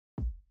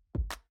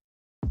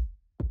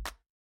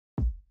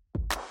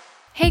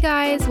Hey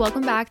guys,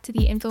 welcome back to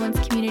the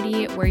Influence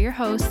Community. We're your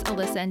hosts,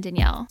 Alyssa and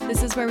Danielle.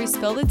 This is where we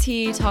spill the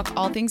tea, talk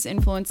all things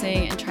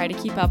influencing, and try to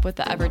keep up with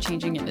the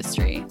ever-changing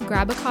industry.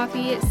 Grab a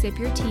coffee, sip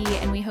your tea,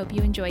 and we hope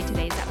you enjoy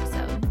today's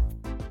episode.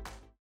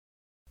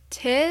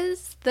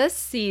 Tis the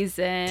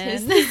season.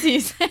 Tis the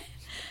season.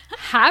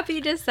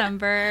 Happy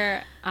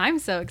December. I'm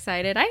so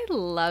excited. I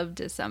love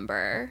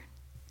December.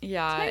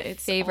 Yeah,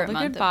 it's my favorite all the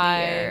month good of the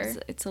vibes.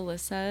 year. It's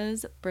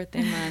Alyssa's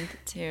birthday month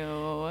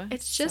too.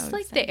 It's just So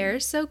like exciting. the air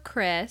is so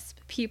crisp.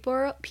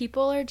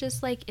 People are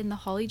just like in the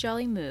holly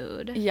jolly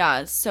mood.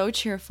 Yeah, so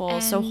cheerful,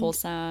 so And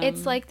wholesome.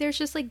 It's like there's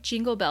just like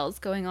jingle bells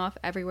going off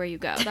everywhere you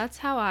go. That's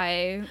how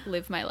I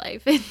live my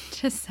life in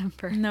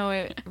December. No,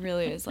 it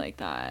really is like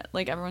that.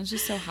 Like everyone's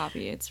just so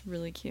happy. It's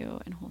really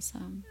cute and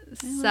wholesome.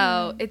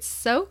 So it's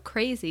so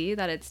crazy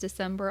that it's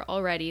December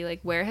already.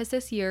 Like, where has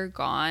this year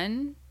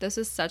gone? This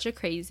is such a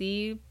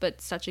crazy, but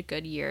such a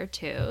good year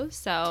too.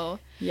 So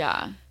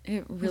Yeah,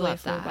 it really love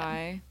flew that.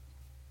 by.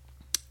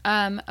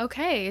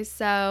 Okay,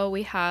 so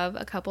we have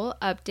a couple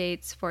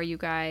updates for you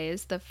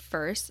guys. The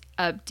first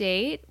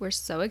update, we're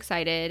so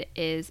excited,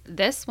 is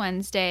this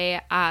Wednesday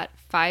at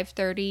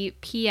 5:30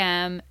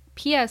 p.m.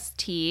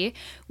 PST.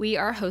 We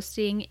are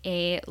hosting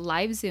a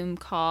live Zoom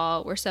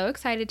call. We're so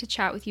excited to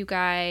chat with you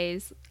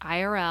guys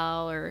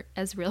IRL or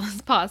as real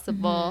as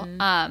possible.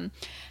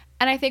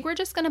 And I think we're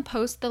just going to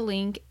post the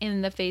link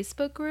in the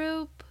Facebook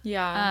group.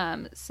 Yeah.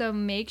 So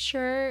make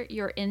sure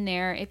you're in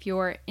there if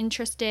you're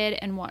interested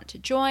and want to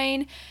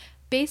join.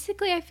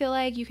 Basically, I feel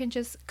like you can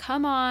just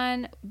come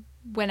on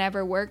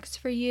whenever works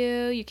for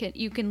you. You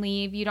can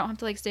leave. You don't have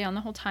to like stay on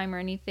the whole time or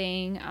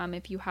anything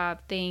if you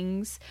have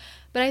things.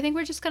 But I think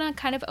we're just gonna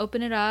kind of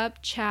open it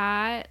up,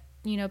 chat.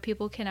 You know,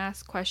 people can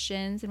ask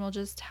questions, and we'll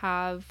just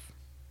have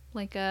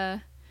like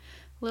a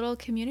little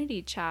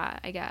community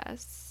chat, I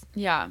guess.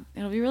 Yeah,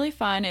 it'll be really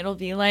fun. It'll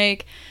be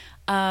like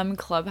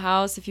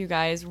Clubhouse if you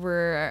guys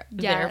were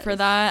there for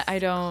that. I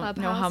don't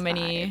know how Clubhouse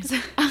many.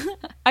 vibes.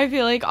 I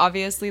feel like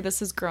obviously this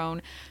has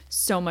grown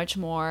so much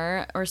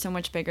more or so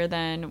much bigger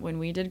than when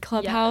we did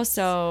Clubhouse. Yes.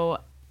 So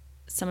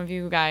some of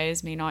you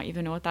guys may not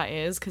even know what that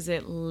is because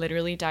it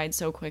literally died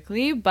so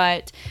quickly,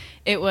 but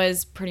it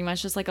was pretty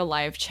much just like a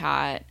live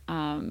chat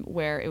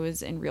where it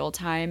was in real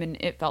time and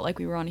it felt like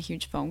we were on a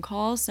huge phone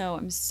call. So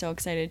I'm so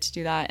excited to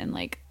do that and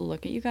like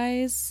look at you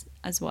guys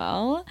as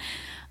well.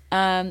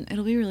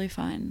 It'll be really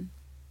fun.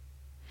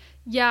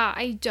 Yeah,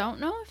 I don't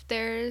know if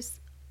there's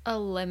a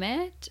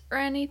limit or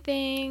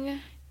anything,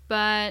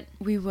 but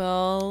We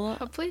will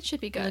hopefully it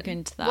should be good. look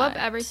into We'll have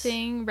that.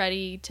 everything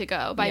ready to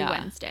go by Yeah.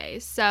 Wednesday.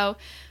 So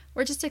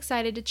we're just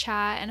excited to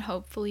chat and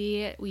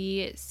hopefully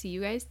we see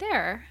you guys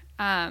there.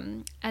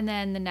 And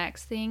then the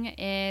next thing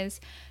is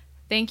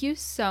thank you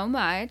so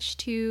much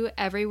to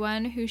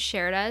everyone who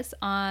shared us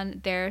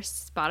on their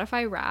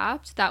Spotify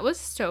Wrapped. That was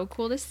so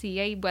cool to see.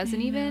 I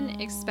wasn't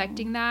even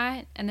expecting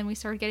that. And then we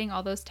started getting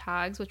all those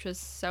tags, which was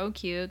so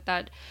cute.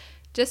 That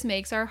just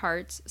makes our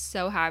hearts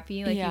so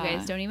happy. Like, Yeah. you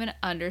guys don't even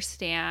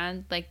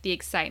understand, like, the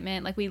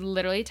excitement. Like, we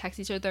literally text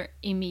each other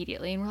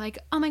immediately. And we're like,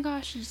 oh my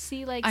gosh, did you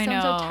see, like, I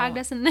so-and-so know. tagged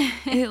us in this?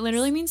 It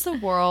literally means the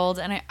world.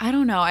 And I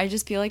don't know. I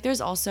just feel like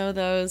there's also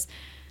those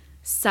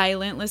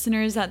silent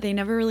listeners that they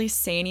never really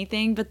say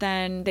anything, but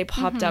then they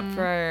popped up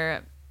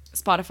for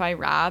Spotify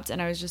Wrapped,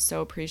 and I was just so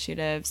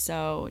appreciative.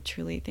 So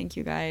truly, thank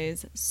you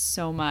guys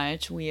so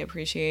much. We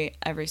appreciate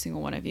every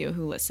single one of you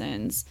who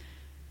listens.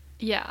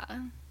 Yeah.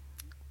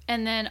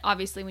 And then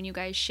obviously when you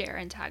guys share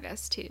and tag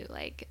us too,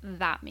 like,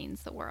 that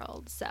means the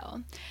world.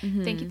 So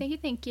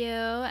thank you.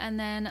 And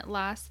then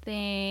last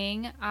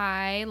thing,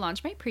 I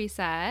launched my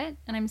preset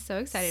and I'm so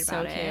excited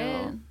So about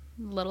it. cute.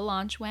 Little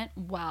launch went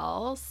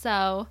well.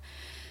 So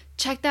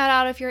check that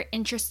out if you're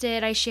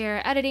interested. I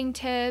share editing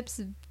tips,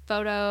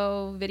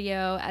 photo,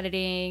 video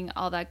editing,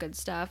 all that good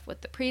stuff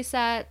with the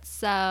presets.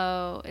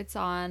 So it's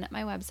on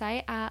my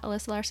website at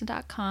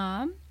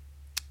alyssalarson.com.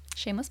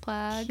 Shameless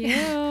plug.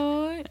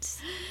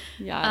 Cute.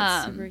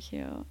 Yeah, it's super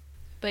cute.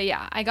 But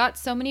yeah, I got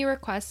so many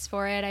requests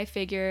for it. I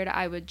figured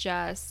I would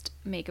just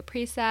make a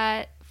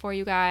preset for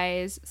you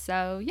guys.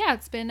 So yeah,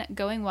 it's been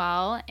going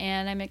well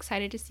and I'm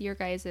excited to see your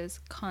guys'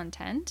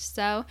 content.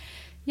 So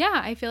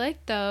yeah, I feel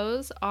like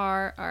those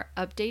are our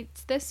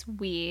updates this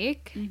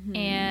week.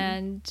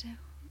 And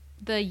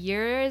the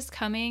year is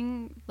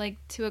coming like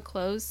to a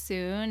close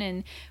soon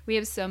and we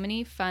have so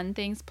many fun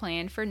things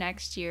planned for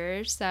next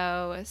year.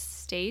 So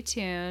stay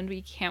tuned.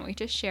 We can't wait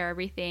to share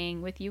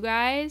everything with you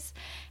guys.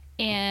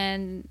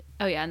 And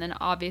oh yeah, and then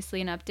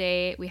obviously an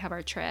update. We have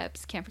our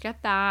trips. Can't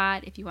forget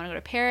that. If you want to go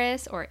to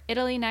Paris or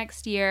Italy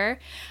next year,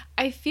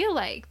 I feel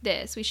like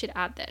we should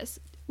add this.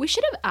 We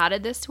should have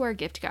added this to our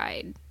gift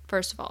guide,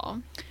 first of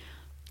all.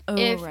 Oh,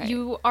 If right.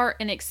 you are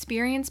an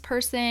experienced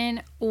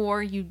person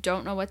or you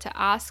don't know what to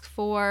ask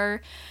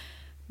for,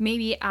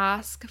 maybe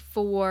ask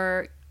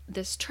for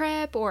this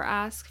trip or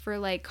ask for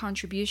like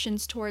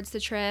contributions towards the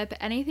trip.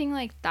 Anything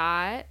like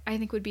that, I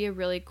think would be a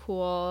really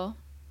cool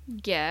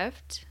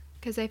gift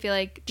because I feel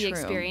like the True.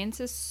 experience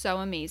is so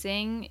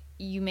amazing.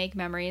 you make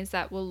memories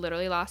that will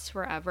literally last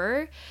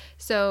forever.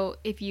 So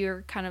if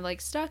you're kind of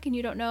like stuck and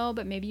you don't know,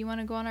 but maybe you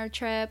want to go on our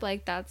trip,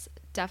 like that's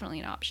definitely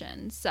an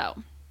option.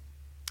 So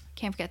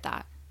can't forget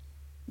that.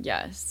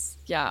 Yes.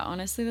 Yeah,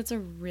 honestly, that's a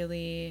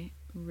really,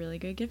 really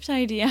good gift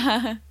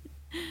idea.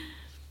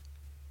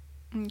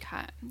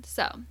 Okay,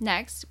 so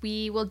next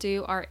we will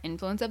do our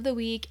influence of the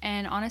week.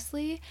 And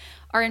honestly,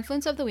 our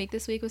influence of the week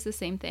this week was the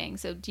same thing.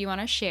 So do you want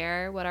to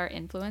share what our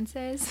influence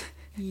is?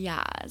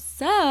 Yeah,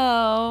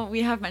 so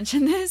we have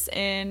mentioned this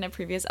in a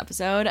previous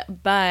episode,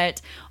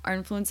 but our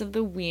influence of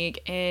the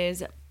week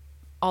is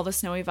all the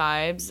snowy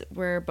vibes.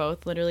 We're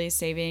both literally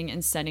saving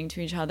and sending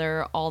to each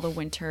other all the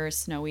winter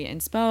snowy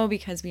inspo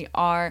because we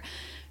are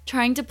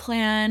trying to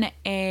plan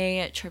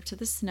a trip to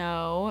the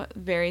snow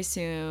very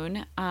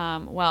soon.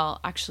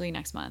 Well, actually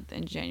next month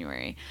in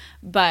January,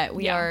 but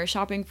we are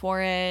shopping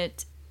for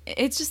it.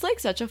 It's just like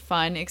such a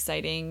fun,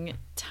 exciting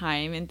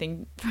time and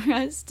thing for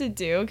us to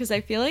do because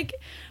I feel like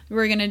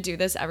we're going to do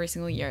this every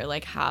single year,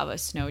 like have a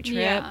snow trip.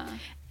 Yeah.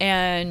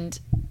 And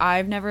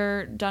I've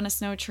never done a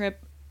snow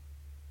trip.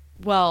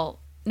 Well,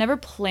 never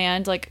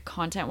planned like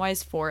content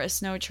wise for a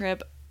snow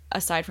trip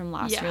aside from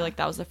last year. Like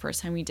that was the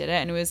first time we did it,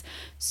 and it was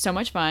so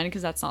much fun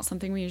because that's not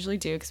something we usually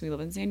do because we live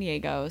in San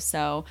Diego.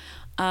 So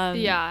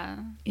we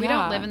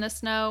don't live in the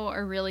snow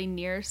or really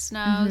near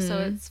snow, so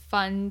it's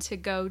fun to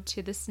go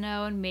to the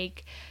snow and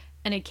make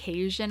an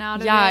occasion out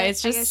of it. Yeah,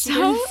 it's just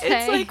so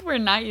it's like we're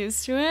not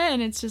used to it,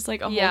 and it's just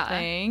like a whole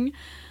thing.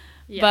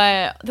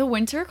 Yeah. But the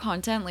winter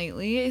content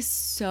lately is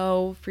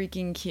so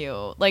freaking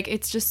cute. Like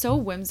it's just so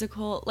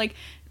whimsical. Like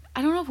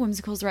I don't know if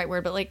whimsical is the right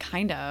word, but like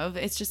kind of.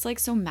 It's just like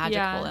so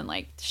magical and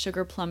like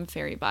sugar plum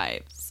fairy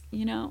vibes,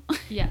 you know?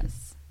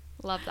 Yes.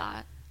 Love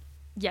that.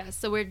 Yes.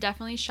 So we're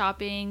definitely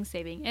shopping,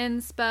 saving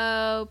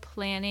inspo,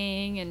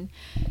 planning, and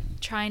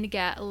trying to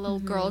get a little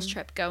girls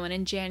trip going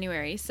in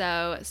January.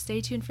 So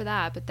stay tuned for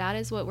that. But that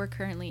is what we're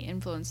currently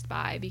influenced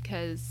by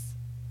because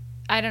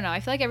I don't know.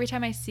 I feel like every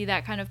time I see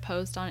that kind of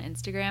post on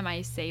Instagram,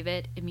 I save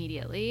it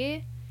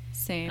immediately.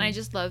 Same. And I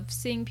just love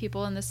seeing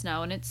people in the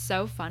snow, and it's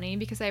so funny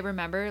because I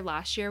remember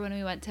last year when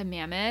we went to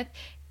Mammoth,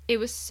 it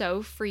was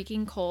so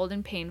freaking cold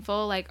and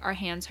painful. Like our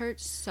hands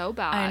hurt so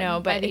bad. I know,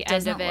 but by the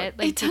end of it,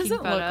 like it doesn't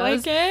taking photos, look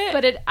like it.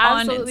 But it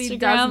absolutely on Instagram,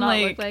 does not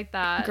look like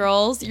that.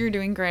 Girls, you're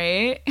doing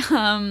great.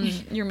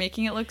 You're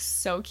making it look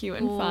so cute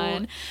and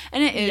fun,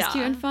 and it is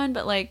cute and fun.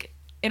 But like,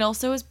 it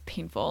also is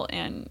painful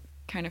and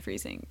kind of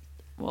freezing.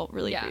 Well,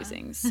 really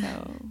freezing.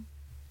 So.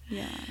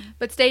 Yeah.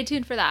 But stay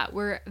tuned for that.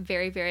 We're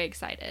very, very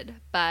excited.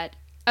 But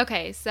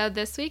okay, so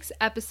this week's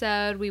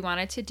episode, we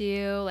wanted to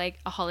do like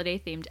a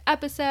holiday themed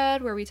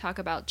episode where we talk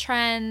about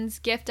trends,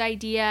 gift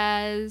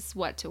ideas,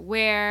 what to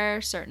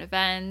wear, certain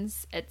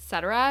events,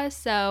 etc.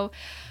 So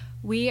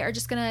we are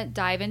just going to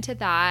dive into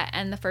that.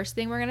 And the first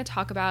thing we're going to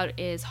talk about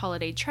is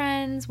holiday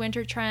trends,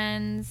 winter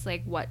trends,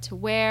 like what to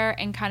wear,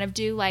 and kind of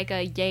do like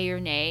a yay or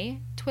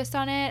nay twist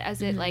on it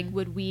as it like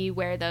would we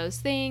wear those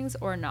things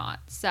or not.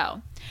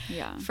 So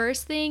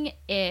first thing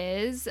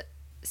is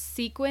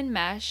sequin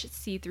mesh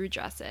see-through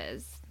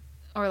dresses,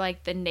 or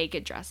like the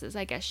naked dresses,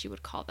 I guess you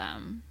would call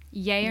them.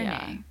 Yay or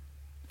nay?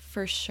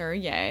 For sure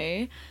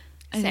yay.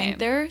 Same. I think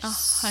they're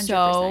 100%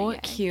 so yay.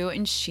 cute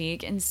and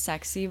chic and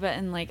sexy, but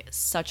in like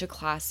such a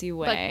classy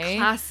way. But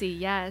classy,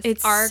 yes.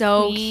 It's our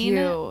so queen,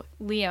 cute.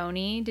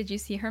 Leonie, did you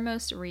see her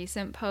most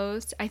recent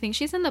post? I think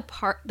she's in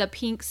the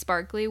pink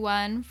sparkly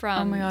one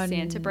from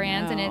Santa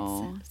Brands, and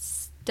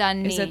it's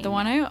stunning. Is it the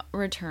one I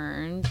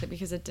returned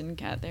because it didn't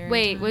get there?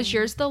 Wait, was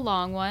yours the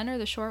long one or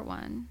the short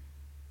one?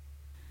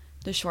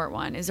 The short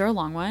one. Is there a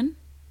long one?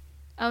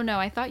 Oh no,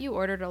 I thought you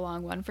ordered a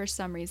long one for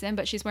some reason,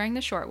 but she's wearing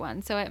the short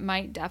one, so it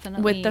might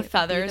definitely with the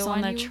feathers be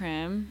on the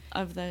trim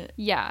of the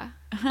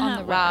on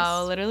the wow,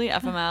 wrist. literally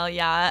FML,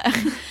 yeah.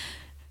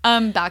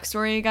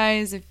 Backstory,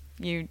 guys, if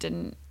you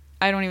didn't,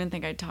 I don't even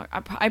think I talked.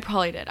 I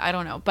probably did. I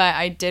don't know, but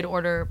I did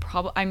order.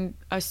 I'm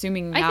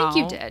assuming now. I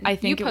think you did. I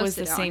think you it was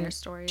the same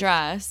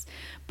dress,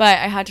 but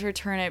I had to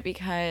return it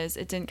because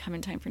it didn't come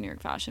in time for New York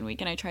Fashion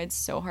Week, and I tried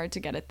so hard to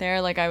get it there.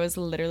 Like I was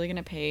literally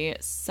gonna pay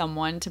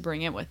someone to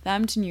bring it with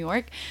them to New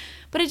York,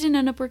 but it didn't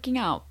end up working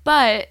out.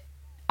 But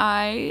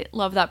I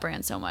love that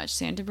brand so much.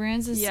 Santa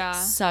Brands is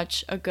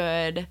such a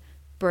good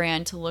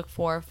brand to look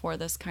for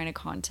this kind of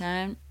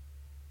content.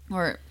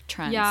 Or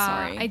trends,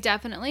 sorry. I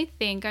definitely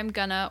think I'm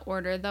gonna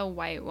order the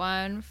white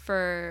one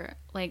for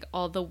like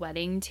all the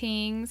wedding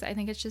tings. I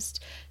think it's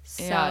just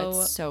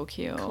it's so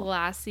cute,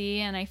 classy,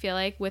 and I feel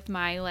like with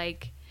my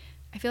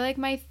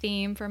my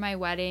theme for my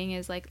wedding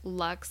is like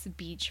luxe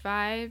beach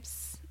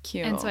vibes.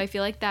 Cute. And so I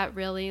feel like that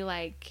really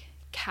like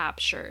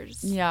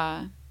captures.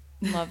 Yeah.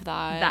 Love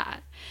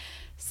that.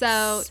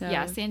 So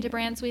yeah, Santa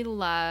Brands we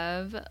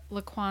love.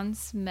 Laquan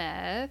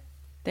Smith.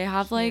 They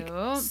have like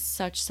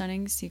such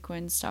stunning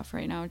sequin stuff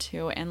right now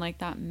too, and like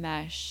that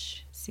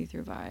mesh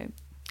see-through vibe.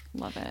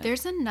 Love it.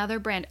 There's another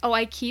brand. Oh,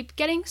 I keep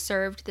getting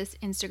served this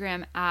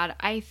Instagram ad.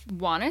 I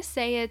want to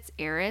say it's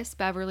Eris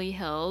Beverly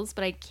Hills,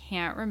 but I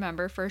can't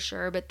remember for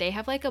sure. But they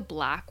have like a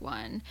black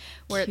one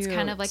where it's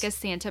kind of like a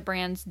Santa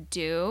Brands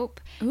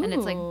dupe. Ooh. And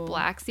it's like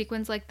black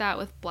sequins like that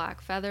with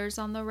black feathers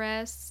on the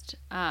wrist.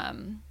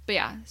 But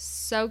yeah,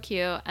 so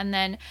cute. And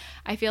then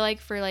I feel like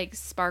for like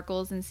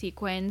sparkles and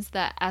sequins,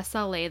 the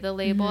SLA, the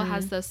label,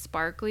 has the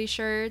sparkly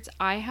shirts.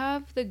 I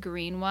have the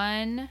green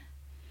one.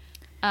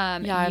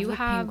 Yeah, you I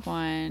have the pink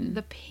one.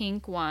 The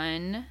pink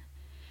one.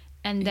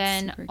 And It's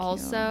then super cute.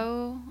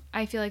 also,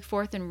 I feel like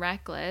Fourth and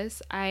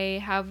Reckless.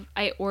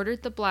 I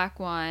ordered the black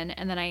one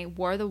and then I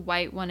wore the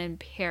white one in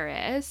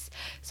Paris.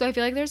 So I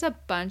feel like there's a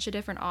bunch of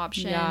different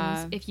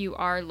options if you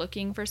are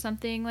looking for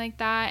something like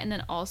that. And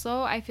then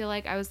also, I feel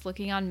like I was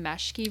looking on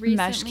Meshki recently.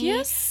 Meshki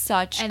has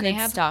such and good they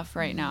have stuff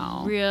right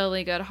now.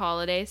 Really good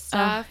holiday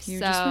stuff. You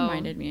just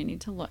reminded me. I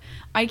need to look.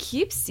 I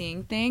keep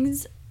seeing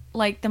things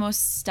like the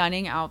most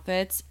stunning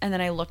outfits, and then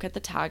I look at the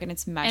tag and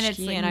it's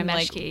Meshki, and I'm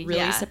Meshki, like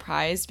really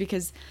surprised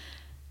because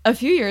a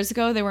few years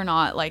ago they were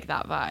not like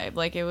that vibe.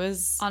 Like it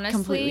was honestly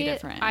completely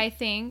different. I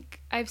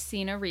think I've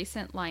seen a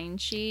recent line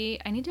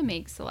sheet. I need to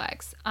make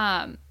selects.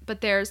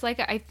 But there's like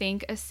I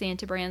think a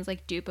Santa Brands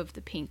like dupe of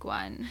the pink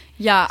one.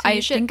 Yeah, so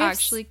you should think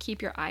actually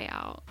keep your eye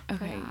out.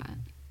 Okay. For that.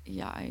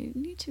 Yeah, I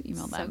need to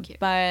email them. Cute.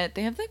 But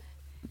they have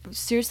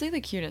seriously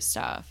the cutest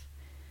stuff.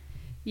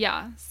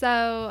 Yeah,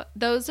 so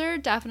those are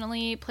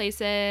definitely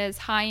places,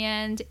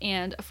 high-end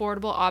and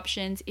affordable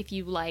options if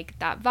you like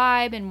that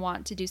vibe and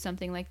want to do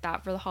something like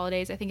that for the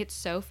holidays. I think it's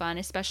so fun,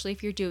 especially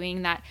if you're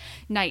doing that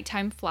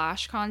nighttime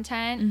flash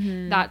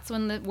content. That's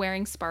when the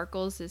wearing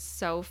sparkles is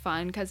so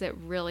fun because it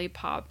really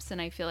pops,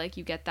 and I feel like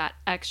you get that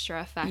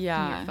extra effect in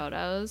your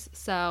photos.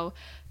 So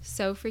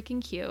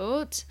freaking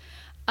cute.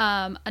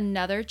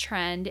 Another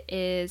trend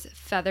is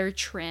feather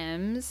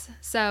trims.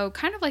 So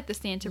kind of like the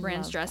Santa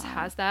Brands dress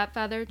has that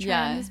feather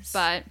trims,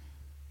 but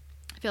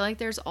I feel like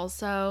there's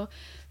also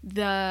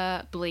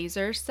the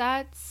blazer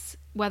sets,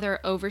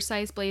 whether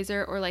oversized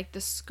blazer or like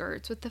the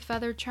skirts with the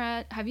feather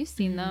trim. Have you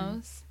seen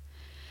those?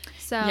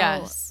 So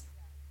yes,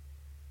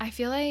 I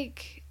feel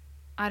like,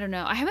 I don't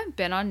know, I haven't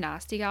been on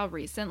Nasty Gal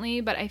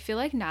recently, but I feel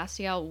like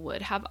Nasty Gal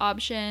would have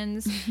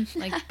options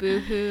like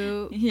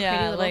Boohoo, Pretty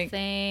Little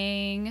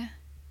Thing.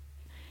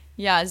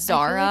 Yeah,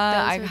 Zara.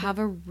 I have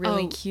a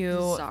really cute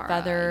Zara,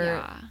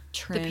 feather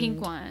trimmed, the pink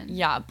one.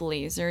 Yeah,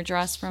 blazer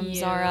dress from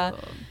Zara.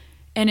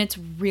 And it's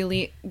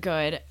really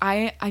good.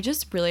 I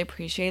just really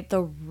appreciate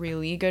the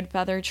really good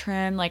feather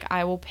trim. Like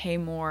I will pay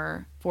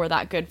more for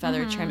that good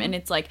feather trim. And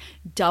it's like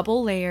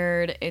double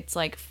layered. It's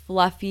like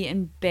fluffy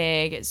and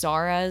big.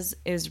 Zara's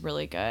is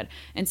really good.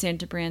 And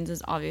Santa Brands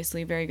is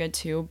obviously very good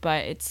too,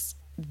 but it's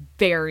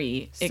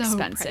very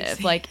expensive.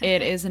 Pricey. Like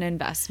it is an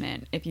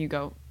investment if you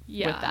go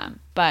with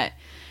them. But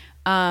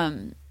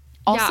also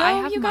I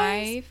have you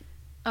guys,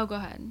 oh, go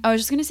ahead. I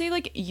was just gonna say,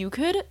 like, you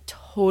could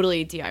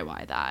totally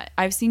DIY that.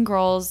 I've seen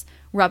girls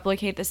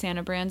replicate the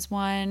Santa Brands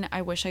one.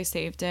 I wish I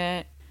saved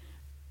it.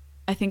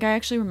 I think I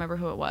actually remember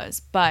who it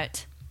was,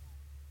 but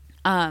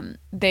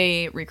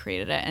they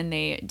recreated it and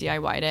they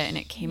DIY'd it and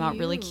it came out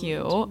really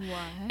cute. What?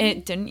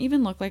 It didn't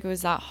even look like it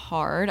was that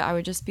hard. I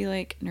would just be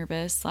like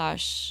nervous /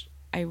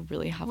 I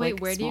really have like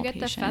where do you get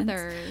patience. the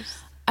feathers?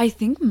 I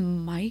think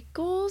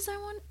Michael's.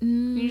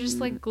 You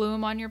just like glue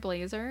them on your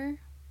blazer.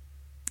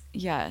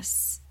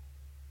 Yes.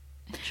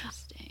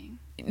 Interesting.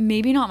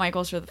 Maybe not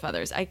Michael's for the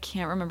feathers. I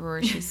can't remember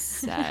where she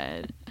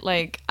said.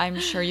 Like, I'm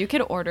sure you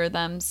could order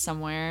them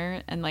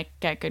somewhere and like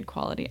get good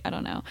quality. I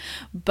don't know.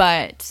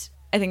 But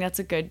I think that's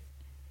a good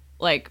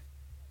like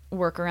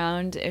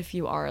workaround if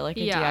you are like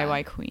a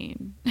DIY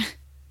queen.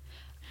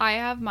 I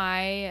have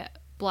my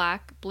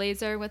black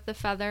blazer with the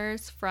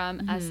feathers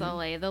from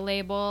SLA, the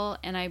label,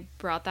 and I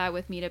brought that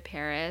with me to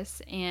Paris,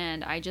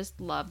 and I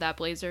just love that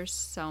blazer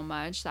so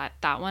much. That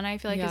one I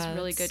feel like is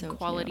really good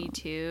quality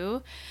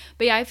too.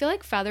 But yeah, I feel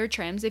like feather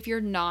trims, if you're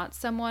not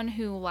someone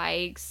who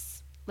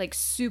likes like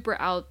super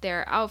out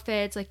there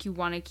outfits, like you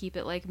want to keep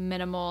it like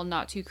minimal,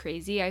 not too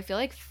crazy, I feel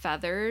like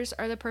feathers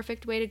are the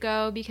perfect way to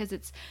go because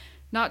it's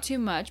not too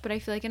much, but I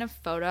feel like in a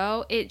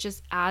photo it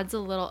just adds a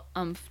little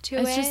oomph to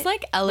it. It's just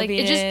like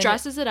elevated. Like, it just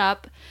dresses it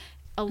up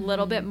a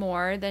little bit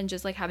more than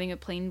just like having a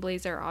plain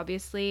blazer,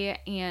 obviously,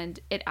 and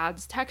it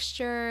adds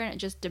texture and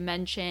just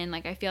dimension.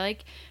 Like I feel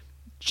like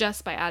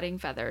just by adding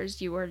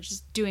feathers you are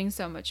just doing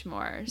so much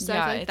more. So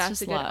I feel like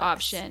that's a good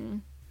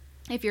option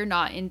if you're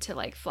not into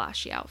like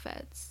flashy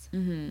outfits.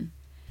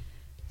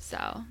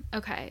 So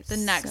okay, the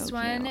next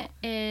one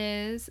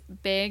is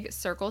big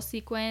circle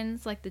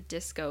sequins, like the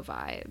disco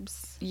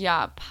vibes.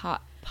 Yeah,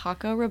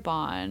 Paco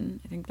Rabanne,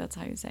 I think that's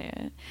how you say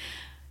it,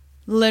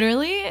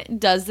 literally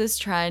does this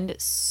trend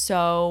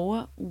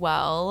so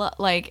well.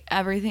 Like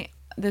everything,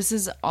 this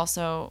is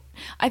also,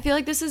 I feel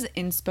like this is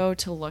inspo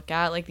to look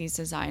at, like these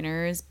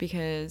designers,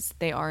 because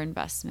they are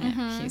investment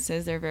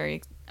pieces. They're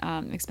very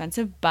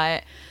expensive,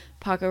 but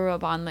Paco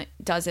Rabanne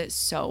does it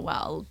so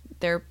well.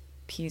 Their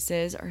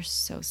pieces are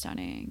so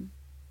stunning.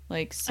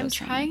 Like, so I'm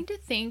stunning. trying to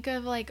think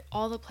of like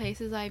all the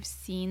places I've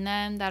seen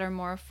them that are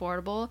more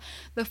affordable.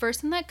 The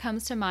first one that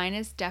comes to mind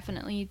is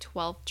definitely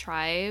 12th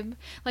Tribe.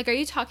 Like, are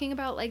you talking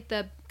about like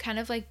the kind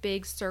of like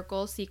big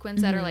circle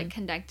sequins that are like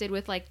connected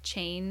with like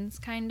chains,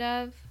 kind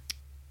of?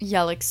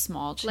 Yeah, like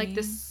small chain. Like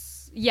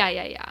this. Yeah,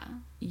 yeah, yeah.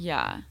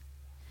 Yeah.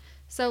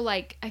 So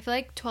like I feel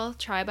like 12th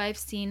Tribe I've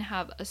seen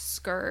have a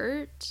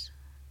skirt.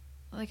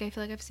 Like, I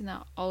feel like I've seen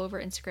that all over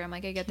Instagram.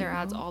 Like, I get their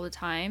ads all the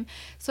time.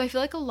 So I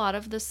feel like a lot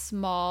of the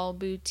small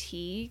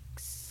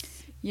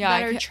boutiques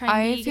that are trendy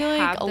I feel like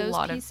have a those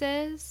lot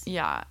pieces.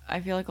 Yeah, I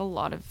feel like a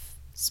lot of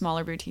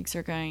smaller boutiques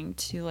are going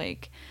to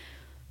like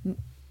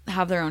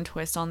have their own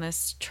twist on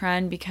this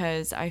trend,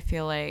 because I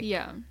feel like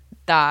Yeah.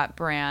 that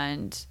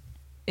brand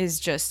is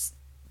just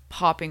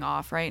popping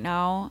off right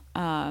now.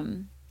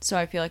 So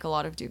I feel like a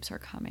lot of dupes are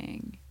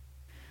coming.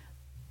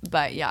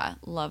 But yeah,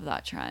 love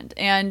that trend.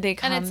 And they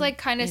come, And it's like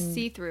kind of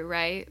see-through,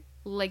 right?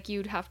 Like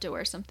you'd have to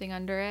wear something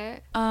under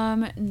it.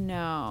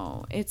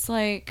 No. It's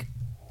like,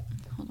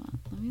 hold on,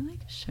 let me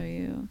like show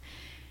you.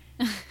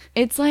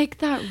 It's like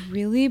that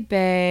really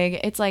big,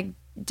 it's like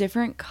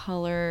different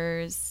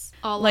colors.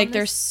 All like on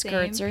their the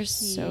skirts same are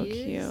so piece.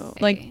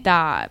 cute. Like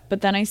that.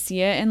 But then I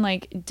see it in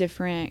like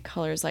different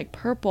colors, like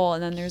purple,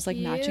 and then there's like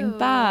matching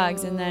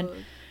bags, and then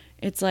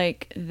it's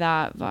like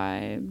that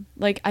vibe.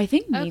 Like, I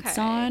think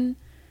Nitsan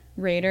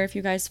Raider, if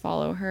you guys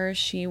follow her,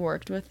 she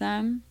worked with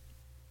them.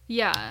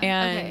 Yeah.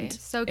 And okay.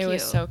 So cute. It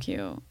was so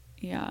cute.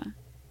 Yeah.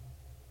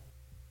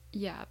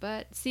 Yeah,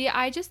 but see,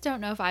 I just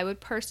don't know if I would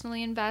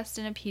personally invest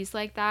in a piece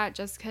like that,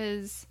 just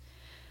because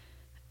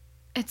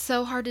it's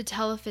so hard to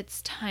tell if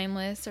it's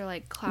timeless or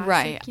like classic.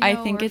 Right. You know,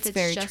 I think or it's if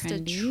very just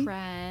trendy. a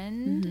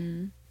trend.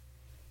 Mm-hmm.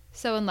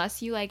 So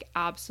unless you like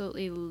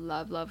absolutely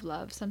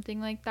love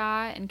something like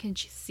that and can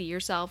see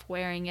yourself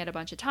wearing it a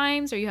bunch of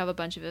times, or you have a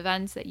bunch of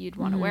events that you'd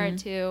want to wear it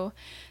to,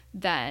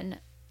 then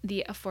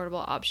the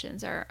affordable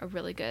options are a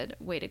really good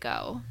way to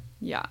go.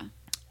 Yeah.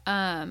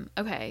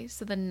 Okay,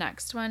 so the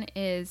next one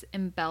is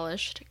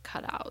embellished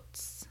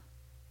cutouts.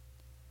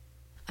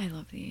 I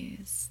love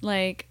these.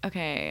 Like,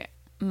 okay,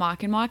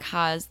 Mock and Mock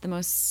has the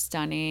most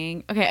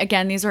stunning. Okay,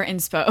 again, these are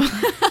inspo.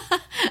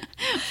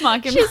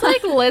 Mock and She's Mock.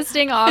 like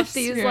listing off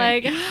these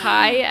like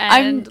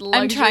high-end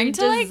luxury I'm trying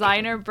to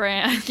designer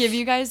brands. Give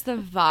you guys the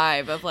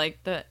vibe of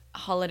like the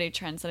holiday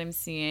trends that I'm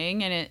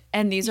seeing,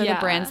 and these are the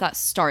brands that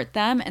start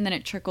them, and then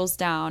it trickles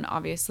down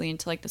obviously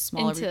into like the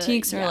smaller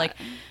boutiques or like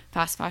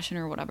fast fashion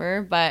or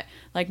whatever. But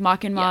like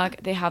Mock and Mock,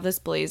 they have this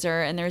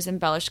blazer and there's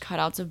embellished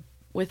cutouts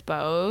with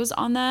bows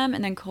on them,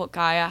 and then Cult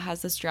Gaia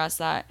has this dress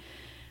that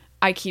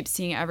I keep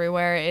seeing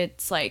everywhere.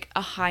 It's like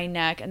a high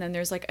neck, and then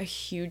there's like a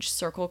huge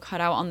circle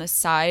cutout on the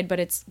side, but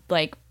it's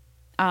like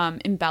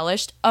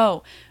embellished.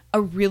 Oh,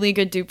 a really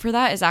good dupe for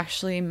that is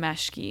actually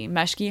Meshki.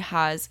 Meshki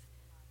has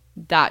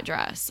that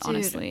dress. Dude,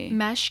 honestly,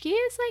 Meshki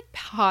is like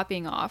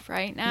popping off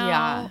right now.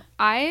 Yeah,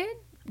 I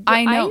know.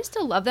 I used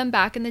to love them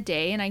back in the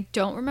day, and I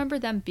don't remember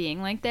them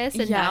being like this.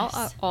 And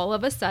now all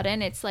of a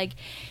sudden, it's like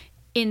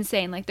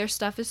insane. Like their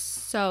stuff is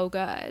so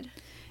good.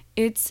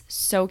 It's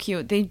so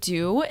cute. They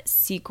do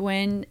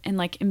sequin and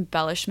like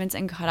embellishments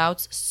and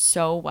cutouts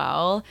so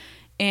well.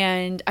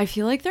 And I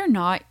feel like they're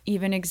not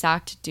even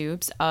exact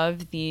dupes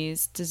of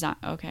these design.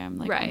 Okay, I'm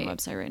like on the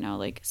website right now,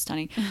 like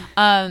stunning.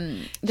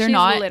 They're She's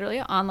not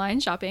literally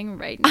online shopping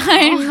right now.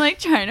 I'm like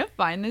trying to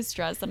find this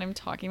dress that I'm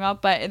talking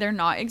about, but they're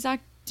not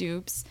exact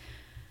dupes,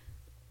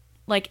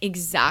 like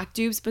exact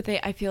dupes. But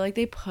I feel like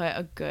they put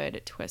a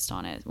good twist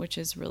on it, which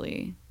is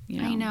really,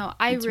 you know. I know.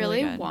 I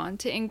really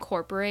want to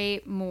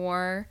incorporate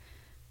more.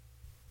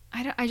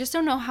 I just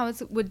don't know how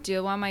it would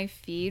do on my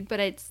feed, but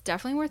it's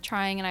definitely worth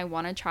trying, and I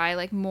want to try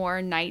like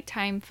more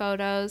nighttime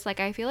photos. Like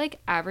I feel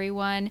like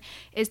everyone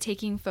is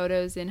taking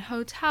photos in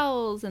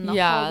hotels and the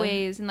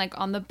hallways and like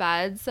on the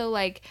bed. So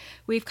like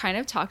we've kind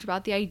of talked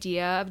about the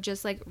idea of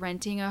just like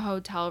renting a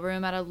hotel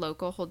room at a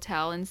local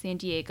hotel in San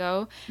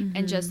Diego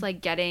and just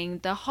like getting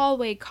the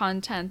hallway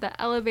content,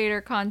 the elevator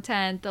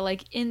content, the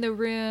like in the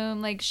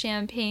room like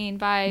champagne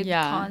vibe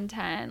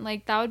content.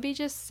 Like that would be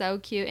just so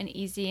cute and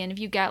easy. And if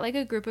you get like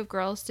a group of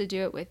girls to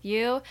do it with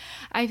you,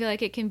 I feel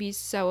like it can be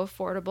so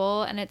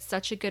affordable, and it's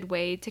such a good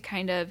way to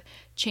kind of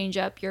change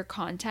up your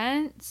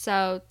content.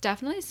 So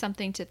definitely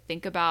something to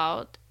think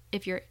about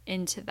if you're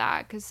into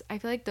that, because I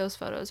feel like those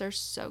photos are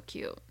so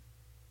cute.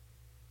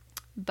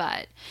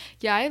 But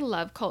yeah, I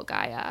love Cult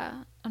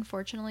Gaia.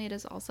 Unfortunately, it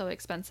is also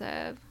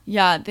expensive.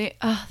 Yeah,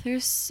 they're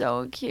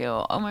so cute.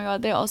 Oh my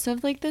god, they also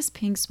have like this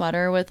pink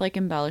sweater with like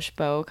embellished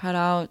bow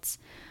cutouts,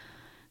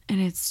 and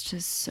it's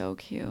just so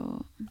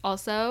cute.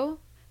 Also,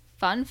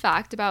 fun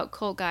fact about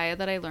Cult Gaia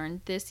that I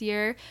learned this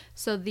year.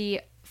 So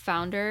the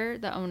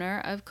owner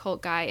of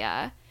Cult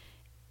Gaia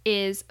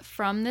is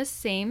from the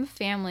same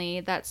family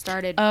that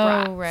started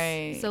Bratz. Oh,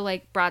 right. So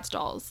like Bratz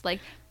dolls. Like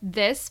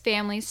this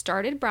family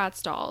started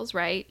Bratz dolls,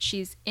 right?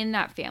 She's in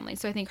that family.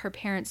 So I think her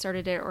parents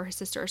started it or her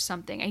sister or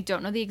something. I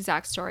don't know the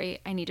exact story.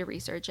 I need to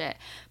research it.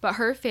 But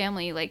her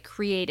family like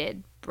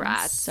created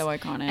Bratz. That's so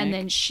iconic. And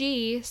then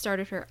she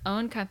started her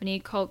own company,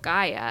 Cult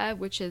Gaia,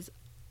 which is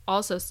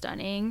also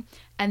stunning.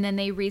 And then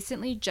they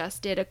recently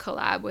just did a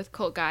collab with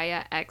Cult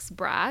Gaia X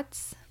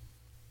Bratz.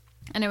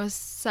 And it was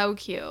so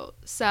cute.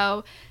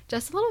 So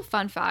just a little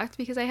fun fact,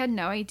 because I had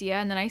no idea.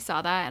 And then I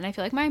saw that and I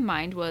feel like my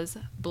mind was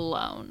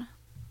blown.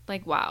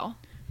 Like, wow.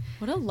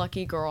 What a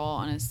lucky girl,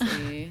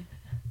 honestly.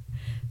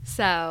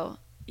 So,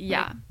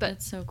 yeah. Like, but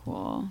it's so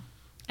cool.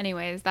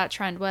 Anyways, that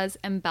trend was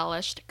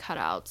embellished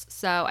cutouts.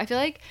 So I feel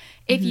like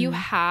if you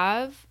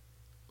have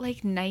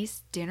like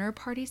nice dinner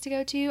parties to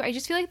go to, I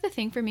just feel like the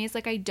thing for me is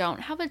like I don't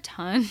have a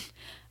ton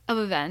of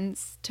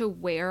events to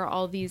wear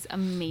all these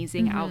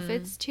amazing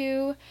outfits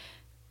to.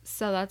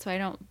 So that's why I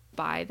don't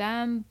buy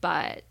them.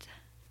 But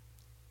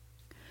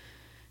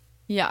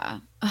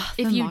yeah,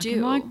 if the you Mock do,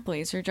 and Mock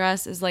blazer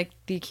dress is like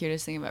the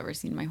cutest thing I've ever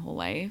seen in my whole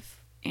life.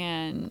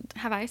 And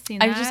have I seen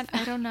that?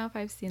 I don't know if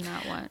I've seen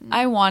that one.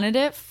 I wanted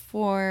it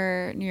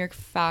for New York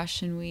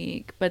Fashion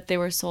Week, but they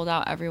were sold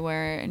out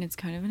everywhere, and it's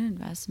kind of an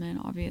investment,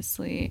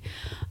 obviously.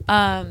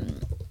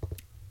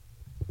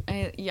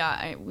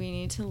 We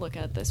need to look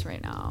at this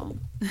right now.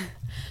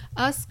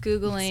 Us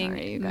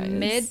Googling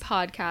mid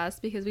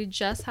podcast because we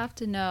just have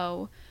to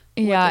know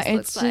what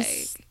this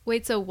looks like.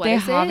 Wait, so what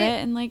is it? They have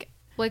it in like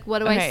what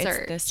do I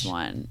search? It's this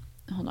one.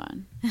 Hold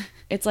on.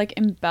 It's like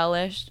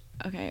embellished.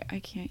 Okay, I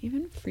can't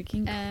even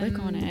freaking click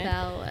on it.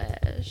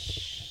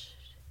 Embellish.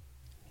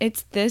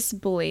 It's this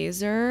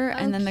blazer,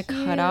 and then the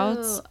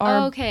cutouts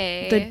are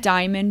the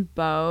diamond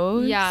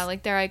bows. Yeah,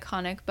 like their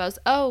iconic bows.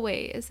 Oh,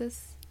 wait, is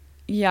this?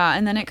 Yeah,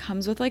 and then it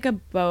comes with like a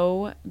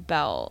bow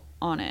belt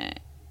on it.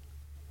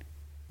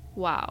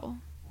 Wow.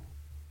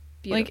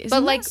 Beautiful. Like,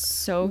 but like,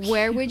 so cute?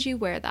 Where would you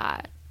wear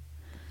that?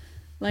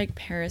 Like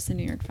Paris and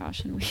New York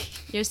Fashion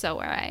Week. You're so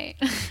right.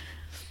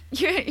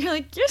 You're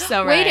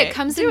so right. Wait, it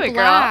comes in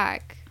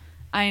black. Girl.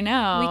 I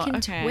know. We can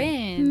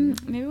twin.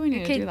 Maybe we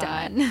need to do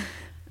that. Done.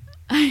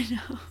 I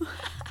know.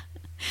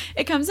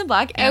 It comes in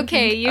black and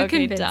okay, pink. You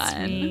convinced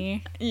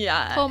me.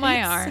 Yeah. Pull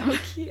my arm. So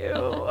cute.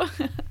 Oh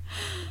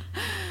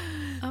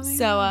my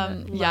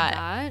God. Love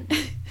that.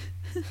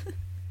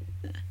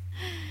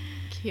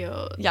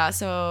 Cute. Yeah,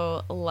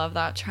 so love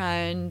that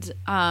trend.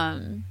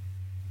 And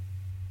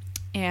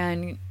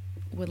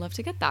would love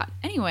to get that.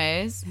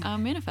 Anyways,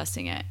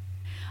 manifesting it.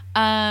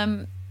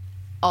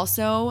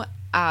 Also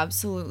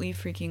absolutely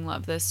freaking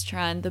love this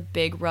trend, the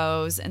big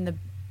rose and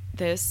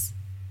this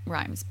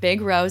rhymes,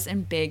 big rose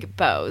and big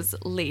bows.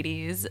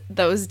 Ladies,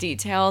 those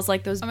details,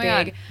 like those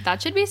God,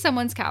 that should be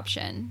someone's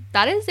caption.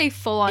 That is a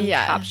full-on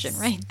caption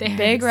right there.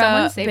 Big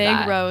rose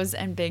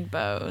and big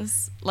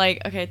bows.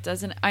 Like, okay, it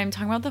doesn't, I'm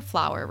talking about the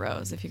flower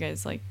rose, if you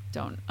guys like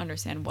don't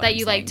understand what that I'm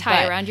you saying, like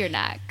tie around your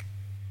neck.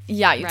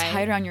 Yeah, you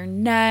tie it around your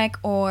neck,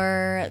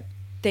 or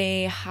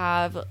they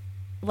have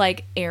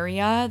like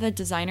the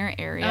designer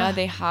area,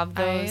 they have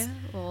those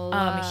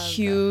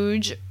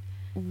huge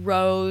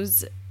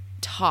rose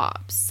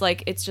tops.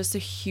 Like, it's just a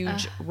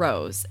huge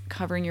rose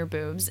covering your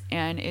boobs,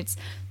 and it's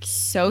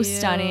so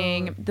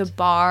stunning. The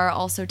bar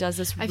also does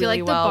this really well. I feel like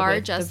the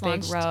bar just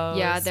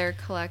launched their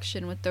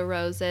collection with the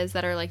roses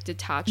that are like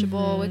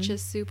detachable, which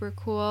is super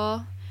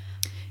cool.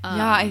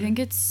 I think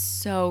it's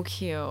so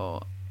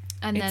cute.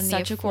 And then the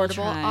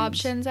affordable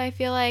options, I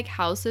feel like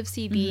House of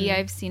CB,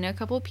 I've seen a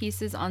couple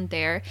pieces on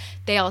there.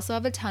 They also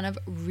have a ton of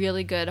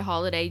really good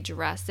holiday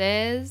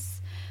dresses.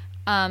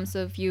 So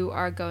if you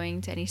are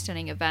going to any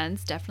stunning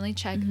events, definitely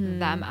check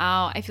them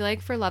out. I feel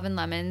like For Love and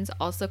Lemons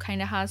also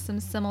kind of has some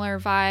similar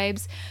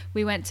vibes.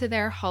 We went to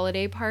their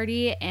holiday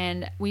party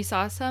and we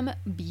saw some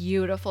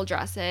beautiful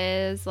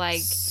dresses. Like,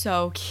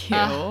 so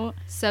cute.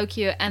 So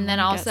cute. And then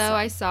also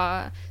I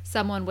saw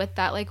someone with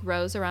that like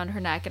rose around her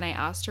neck, and I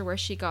asked her where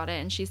she got it,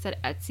 and she said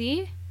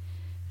Etsy.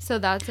 So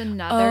that's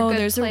another good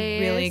there's place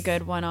a really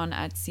good one on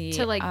Etsy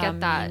to like get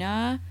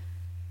that.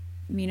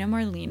 Mina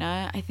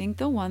Marlena, I think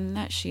the one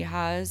that she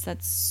has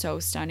that's so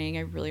stunning,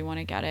 I really want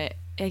to get it.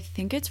 I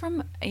think it's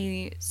from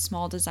a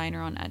small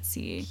designer on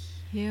Etsy.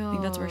 Cute. I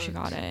think that's where she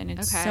got it, and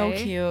it's so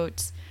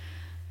cute.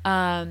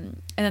 And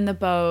then the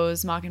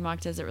bows, Mock and Mock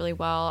does it really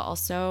well.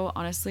 Also,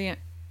 honestly,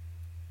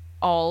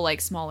 all like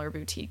smaller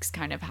boutiques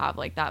kind of have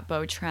like that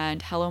bow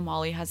trend. Hello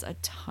Molly has a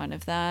ton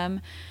of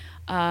them,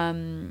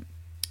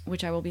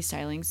 which I will be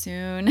styling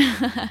soon.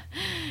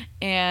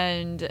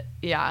 And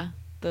yeah,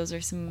 those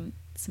are some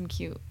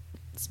cute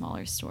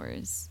smaller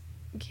stores.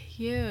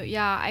 Cute.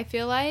 Yeah, I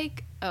feel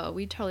like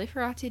we totally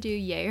forgot to do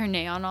yay or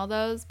nay on all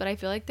those, but I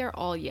feel like they're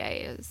all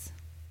yays.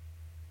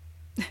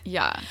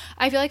 Yeah.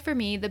 I feel like for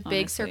me the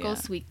big circle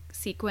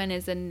sequin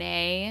is a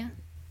nay.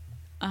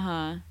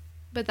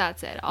 But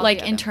that's it.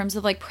 Like, in terms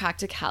of like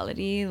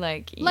practicality,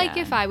 like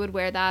if I would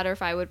wear that, or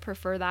if I would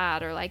prefer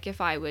that, or like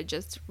if I would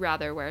just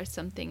rather wear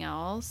something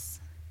else.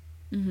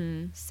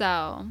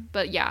 So,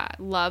 but yeah,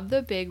 love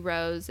the big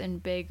rose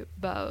and big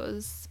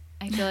bows.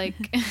 I feel like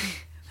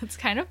that's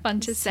kind of fun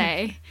to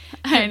say.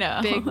 I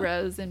know. Big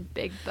rose and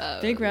big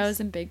bows. Big rose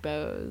and big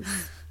bows.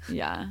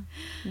 Yeah.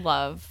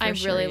 Love. I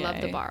really love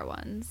the bar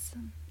ones.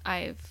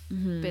 I've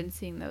been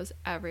seeing those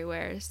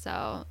everywhere.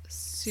 So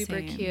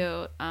super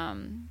cute.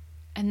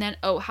 And And then,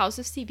 oh, House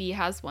of CB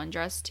has one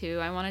dress too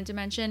I wanted to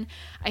mention.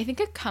 I think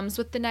it comes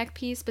with the neck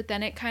piece, but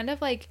then it kind of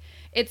like,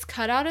 it's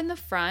cut out in the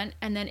front,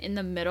 and then in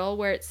the middle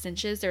where it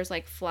cinches, there's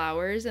like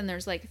flowers, and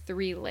there's like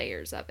 3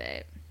 layers of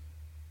it.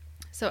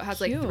 So it has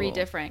Cute. like 3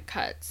 different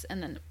cuts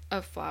and then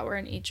a flower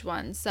in each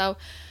one. So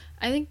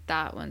I think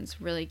that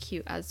one's really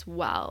cute as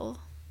well.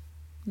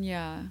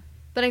 Yeah.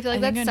 But I feel like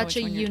I think that's I know such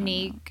which a one you're talking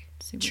unique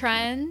about. Super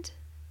trend,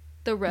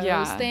 the rose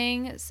Yeah.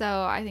 thing.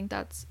 So I think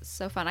that's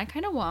so fun. I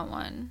kind of want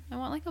one. I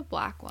want like a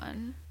black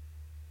one.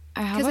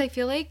 I have Because a I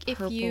feel like if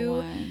purple you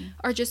one.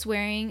 are just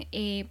wearing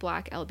a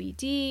black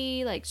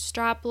LBD, like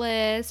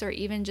strapless, or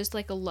even just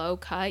like a low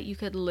cut, you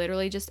could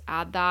literally just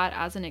add that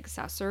as an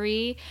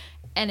accessory,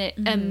 and it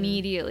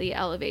immediately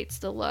elevates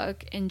the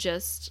look and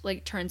just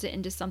like turns it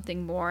into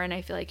something more. And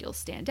I feel like you'll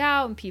stand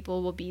out, and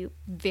people will be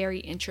very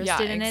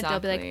interested in it.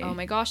 They'll be like, exactly. oh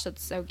my gosh,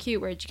 that's so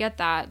cute. Where'd you get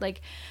that?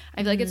 Like,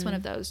 I feel like it's one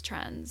of those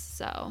trends.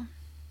 So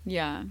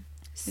Yeah.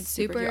 It's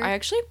super super cute. I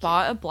actually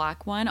bought a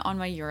black one on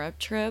my Europe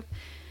trip,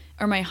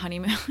 or my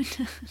honeymoon.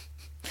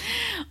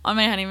 On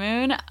my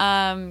honeymoon,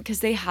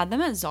 because they had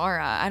them at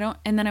Zara.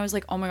 And then I was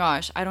like, oh my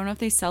gosh, I don't know if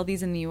they sell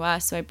these in the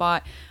US. So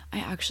I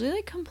actually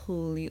like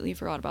completely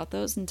forgot about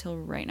those until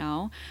right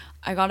now.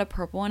 I got a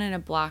purple one and a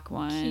black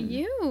one.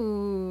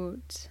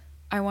 Cute.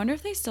 I wonder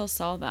if they still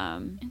sell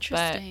them.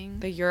 Interesting.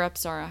 But the Europe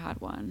Zara had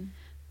one.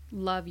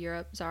 Love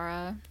Europe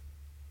Zara.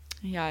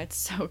 Yeah, it's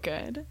so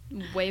good.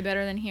 Way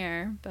better than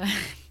here, but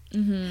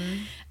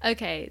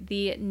okay,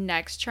 the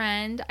next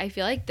trend, I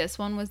feel like this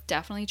one was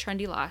definitely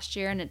trendy last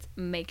year, and it's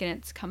making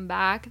its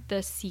comeback.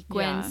 The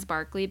sequin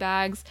sparkly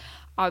bags.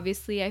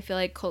 Obviously, I feel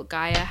like Cult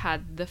Gaia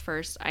had the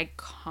first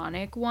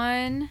iconic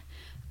one.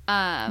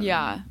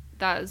 Yeah.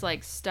 That was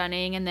like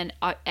stunning, and then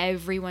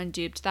everyone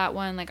duped that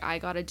one. Like, I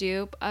got a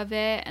dupe of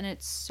it, and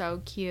it's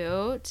so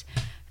cute.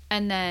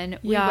 And then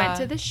we went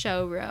to the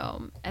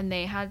showroom, and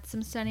they had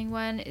some stunning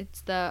one. It's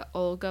the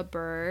Olga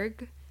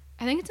Berg.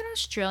 I think it's an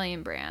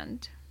Australian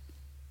brand.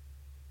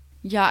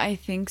 Yeah, I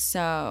think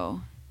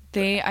so.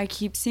 I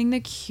keep seeing the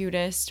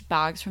cutest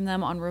bags from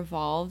them on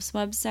Revolve's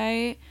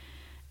website.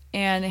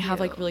 And they have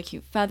like really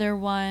cute feather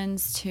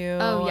ones too.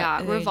 Oh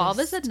yeah, Revolve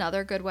is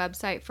another good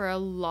website for a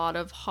lot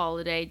of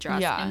holiday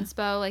dress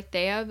inspo. Like,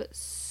 they have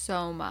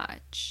so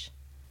much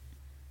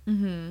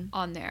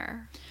on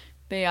there.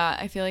 But yeah,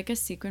 I feel like a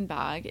sequin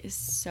bag is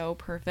so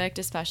perfect,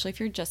 especially if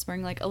you're just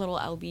wearing like a little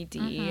LBD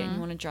and you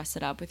want to dress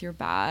it up with your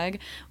bag.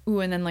 Ooh,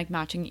 and then like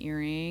matching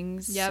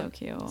earrings. Yep. So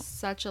cute.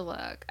 Such a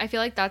look. I feel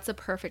like that's a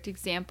perfect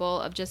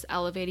example of just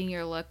elevating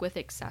your look with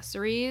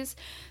accessories.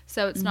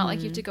 So it's not like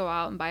you have to go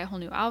out and buy a whole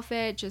new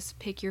outfit. Just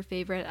pick your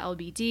favorite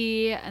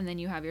LBD, and then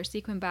you have your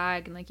sequin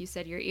bag, and like you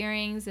said, your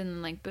earrings, and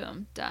then like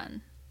boom,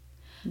 done.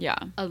 Yeah.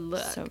 A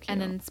look. So cute. And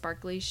then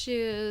sparkly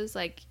shoes,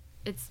 like,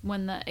 it's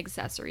when the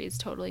accessories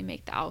totally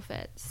make the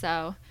outfit.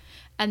 So,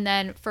 and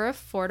then for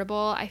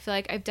affordable, I feel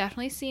like I've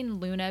definitely seen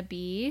Luna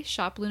B,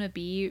 Shop Luna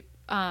B,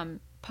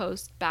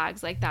 post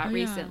bags like that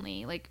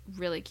recently, like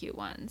really cute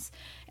ones.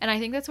 And I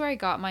think that's where I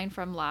got mine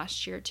from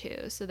last year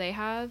too. So they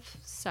have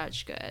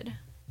such good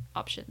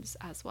options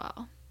as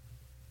well.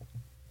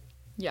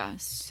 Yeah,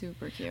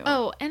 super cute.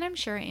 Oh, and I'm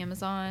sure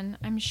Amazon,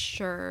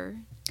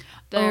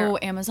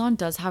 Amazon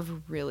does have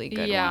really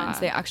good ones.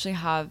 They actually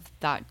have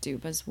that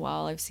dupe as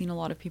well. I've seen a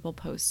lot of people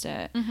post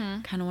it.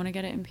 Kind of want to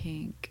get it in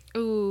pink.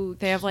 Ooh,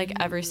 they have like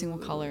every single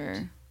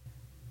color.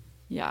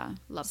 Yeah,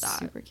 love that.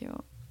 Super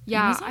cute.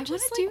 Yeah, Amazon I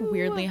just like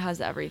weirdly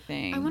has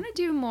everything. I want to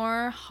do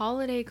more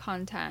holiday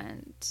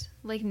content,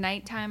 like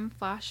nighttime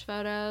flash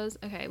photos.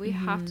 Okay, we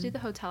have to do the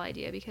hotel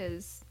idea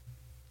because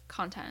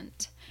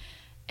content.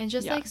 And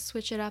just like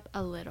switch it up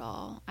a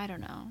little. I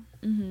don't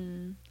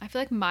know. I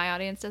feel like my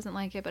audience doesn't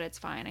like it, but it's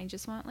fine. I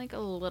just want like a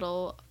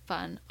little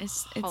fun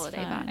holiday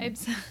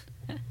vibes.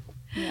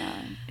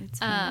 Yeah, it's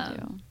fun to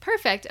do.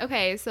 Perfect.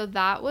 Okay, so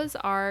that was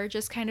our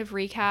just kind of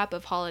recap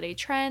of holiday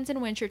trends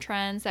and winter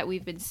trends that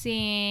we've been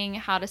seeing,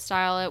 how to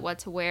style it, what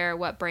to wear,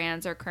 what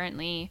brands are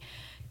currently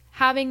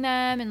having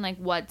them, and like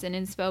what's an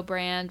inspo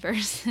brand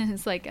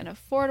versus like an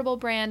affordable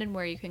brand and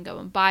where you can go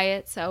and buy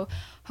it. So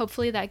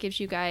hopefully that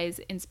gives you guys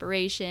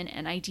inspiration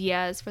and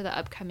ideas for the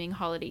upcoming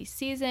holiday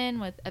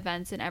season with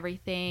events and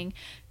everything.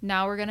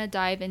 Now we're gonna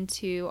dive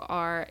into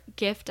our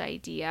gift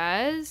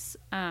ideas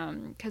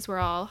because we're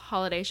all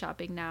holiday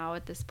shopping now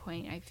at this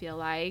point. I feel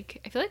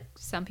like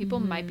some people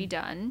might be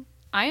done.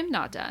 I am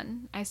not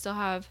done. I still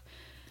have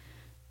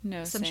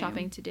some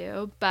shopping to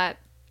do, but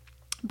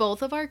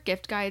both of our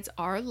gift guides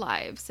are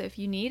live, so if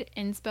you need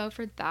inspo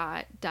for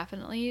that,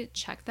 definitely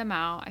check them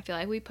out. I feel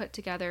like we put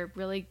together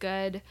really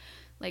good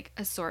like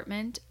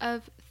assortment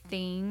of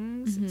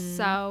things.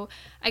 So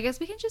I guess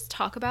we can just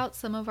talk about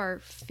some of our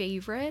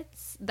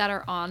favorites that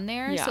are on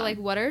there. So like,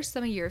 what are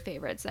some of your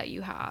favorites that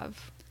you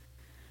have?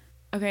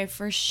 Okay,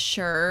 for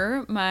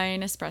sure, my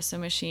Nespresso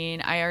machine.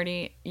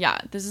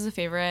 This is a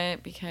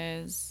favorite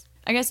because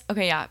I guess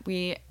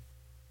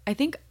I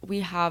think we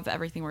have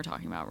everything we're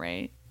talking about,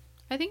 right?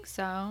 I think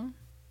so.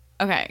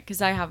 Okay,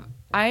 because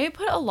I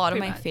put a lot of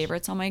my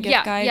favorites on my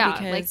gift guide. Yeah,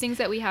 because like things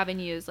that we have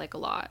and use like a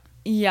lot.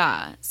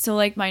 Yeah. So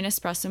like my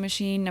Nespresso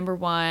machine, number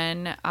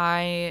one,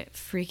 I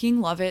freaking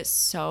love it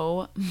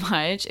so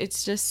much.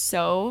 It's just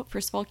so,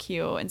 first of all,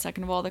 cute. And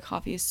second of all, the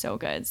coffee is so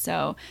good.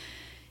 So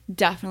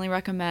definitely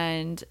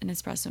recommend an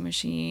espresso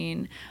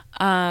machine.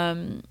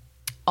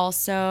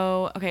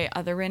 Also, okay,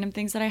 other random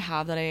things that I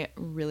have that I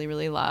really,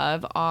 really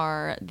love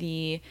are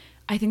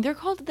I think they're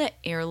called the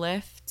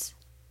Airlift.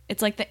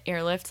 It's like the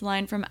Airlift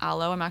line from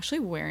Aloe. I'm actually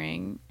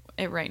wearing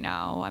it right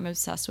now. I'm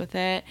obsessed with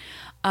it.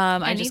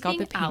 I just got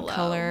the pink Aloe.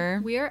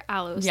 color. We are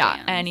Aloe stands.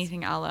 Yeah,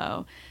 anything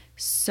Aloe.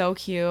 So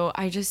cute.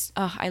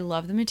 I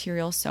love the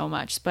material so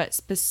much, but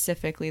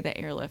specifically the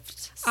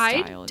Airlift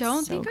style. I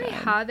don't think I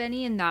have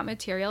any in that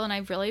material, and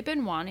I've really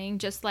been wanting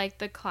just like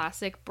the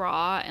classic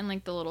bra and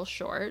like the little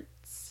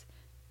shorts.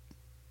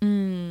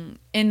 In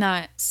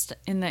the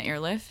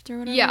Airlift or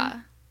whatever? Yeah.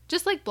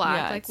 Just like black,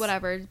 Yeah, like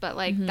whatever, but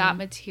like that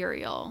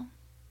material.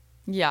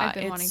 Yeah, I've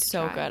been wanting it's to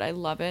so try. good. I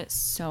love it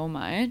so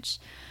much.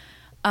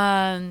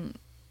 And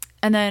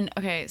then,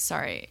 okay,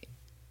 sorry.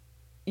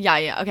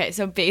 Yeah. Okay,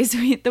 so the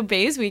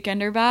Baze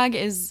Weekender bag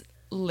is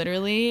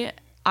literally,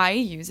 I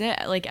use it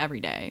like every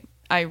day.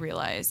 I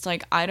realized,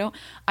 like,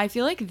 I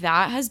feel like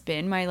that has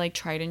been my like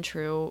tried and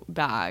true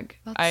bag.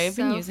 That's I've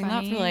been so using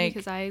that for funny like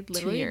because I 2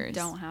 literally years.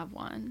 don't have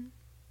one.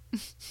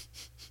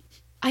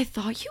 I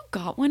thought you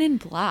got one in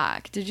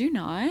black. Did you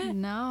not?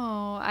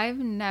 No, I've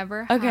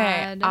never Okay,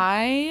 had.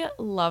 I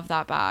love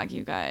that bag,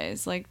 you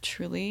guys. Like,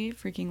 truly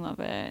freaking love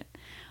it.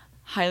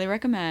 Highly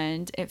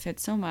recommend. It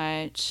fits so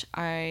much.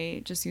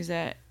 I just use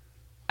it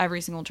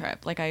every single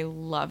trip. Like, I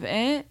love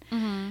it.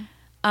 Mm-hmm.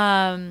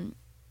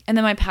 And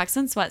then my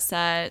PacSun sweat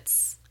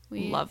sets.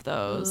 We Love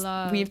those.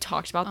 love- We've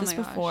talked about Oh this my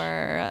gosh.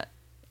 before.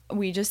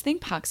 We just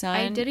think PacSun,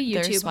 I did a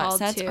their YouTube sweat haul,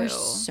 sets are too.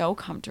 so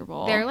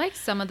comfortable. They're like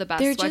some of the best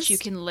They're sweats you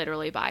just- can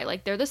literally buy.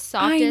 Like they're the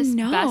softest,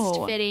 know.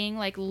 best fitting,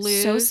 like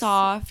loose, so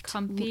soft,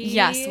 comfy.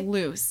 Yes,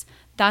 loose.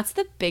 That's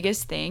the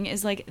biggest thing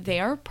is like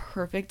they are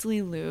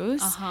perfectly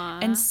loose. Uh-huh.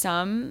 And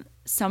some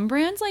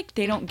brands like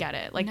they don't get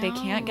it. Like they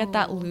can't get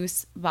that No.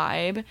 loose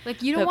vibe.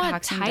 Like you don't but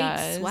want PacSun tight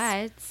does.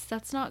 sweats.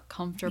 That's not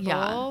comfortable.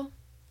 Yeah.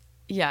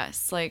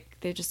 Yes, like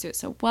they just do it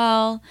so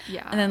well.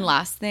 Yeah. And then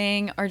last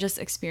thing are just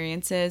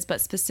experiences, but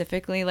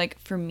specifically like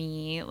for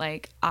me,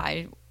 like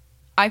I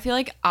feel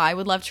like I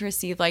would love to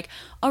receive like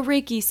a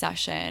Reiki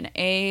session,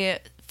 a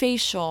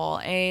facial,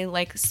 a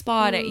like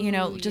spa day, you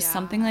know, just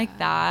something like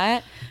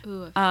that.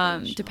 Ooh, a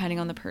facial. Depending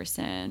on the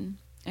person.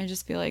 I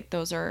just feel like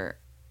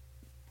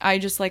I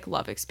just like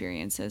love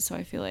experiences, so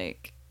I feel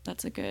like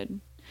that's a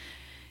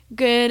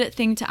good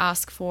thing to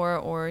ask for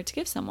or to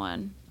give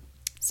someone.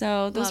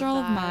 So those Love are all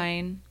of that.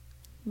 mine.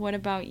 What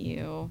about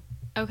you?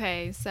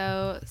 Okay,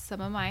 so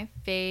some of my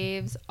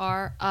faves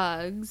are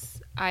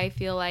Uggs. I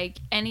feel like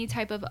any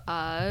type of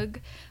Ugg,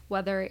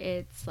 whether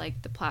it's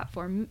like the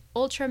platform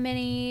Ultra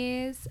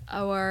Minis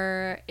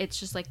or it's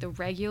just like the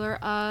regular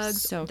Uggs,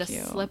 So the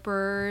cute.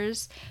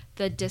 slippers,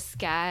 the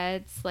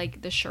disquettes,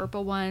 like the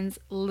Sherpa ones.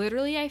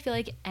 Literally, I feel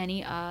like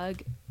any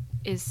Ugg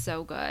is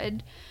so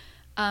good.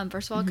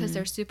 First of all, because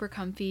they're super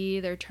comfy,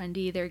 they're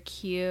trendy, they're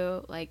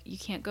cute, like you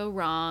can't go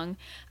wrong.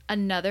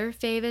 Another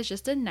fave is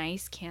just a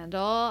nice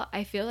candle.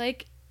 I feel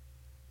like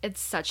it's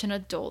such an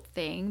adult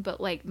thing,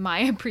 but like my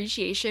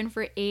appreciation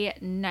for a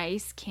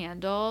nice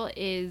candle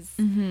is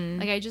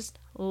like I just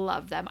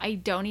love them. I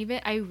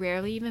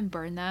rarely even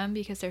burn them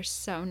because they're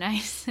so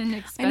nice and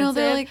expensive. I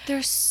know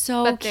they're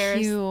so but they're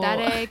cute.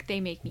 aesthetic, they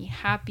make me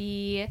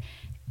happy.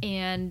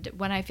 And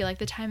when I feel like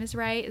the time is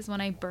right is when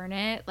I burn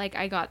it. Like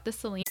I got the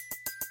Celine.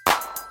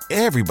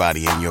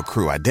 Everybody in your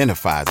crew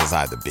identifies as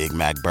either Big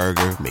Mac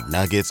Burger,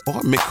 McNuggets, or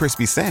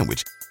McCrispy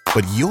Sandwich.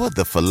 But you're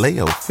the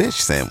Filet-O-Fish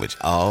Sandwich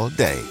all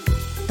day.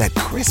 That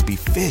crispy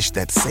fish,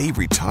 that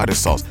savory tartar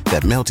sauce,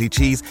 that melty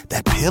cheese,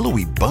 that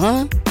pillowy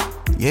bun.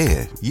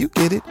 Yeah, you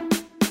get it.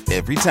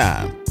 Every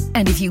time.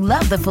 And if you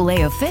love the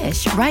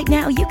Filet-O-Fish, right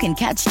now you can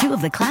catch two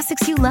of the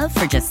classics you love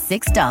for just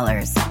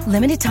 $6.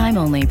 Limited time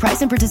only.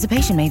 Price and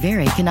participation may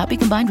vary. Cannot be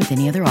combined with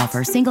any other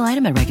offer. Single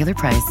item at regular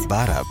price.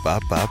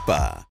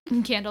 Ba-da-ba-ba-ba.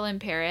 Candle in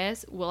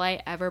Paris. Will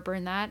I ever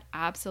burn that?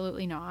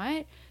 Absolutely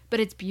not. But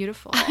it's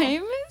beautiful.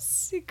 I'm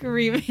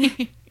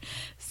screaming.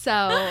 So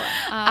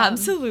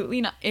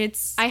Absolutely not.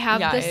 I have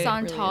the it really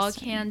Santal is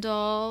fun.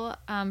 candle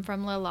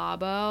from Le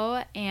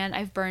Labo, and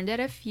I've burned it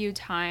a few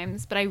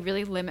times, but I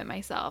really limit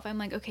myself. I'm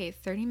like, okay,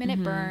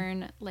 30-minute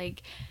burn.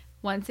 Like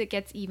once it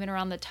gets even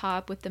around the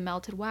top with the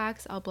melted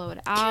wax, I'll blow it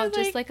out.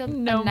 Just like a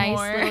no nice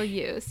more. little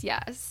use.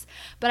 Yes.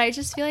 But I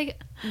just feel like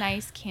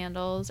nice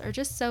candles are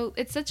just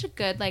it's such a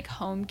good like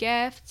home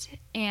gift,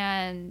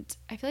 and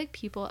I feel like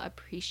people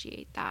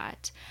appreciate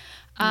that.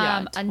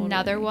 Yeah,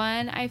 Another totally.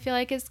 one I feel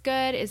like is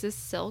good is a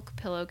silk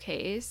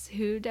pillowcase.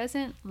 Who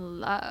doesn't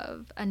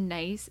love a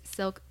nice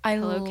silk I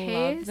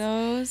pillowcase? love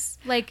those.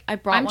 Like I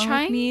brought I'm one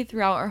trying, with me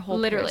throughout our whole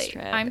literally. Paris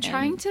trip. I'm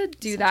trying and to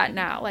do such that a-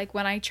 now. Like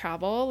when I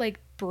travel, like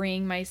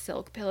bring my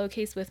silk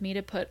pillowcase with me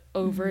to put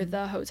over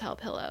the hotel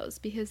pillows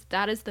because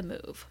that is the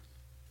move.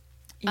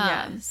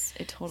 Yes,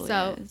 it totally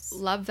So is.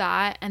 love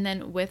that. And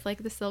then with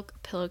like the silk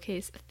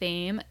pillowcase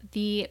theme,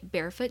 the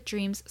Barefoot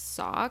Dreams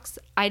socks,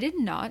 I did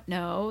not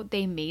know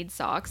they made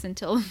socks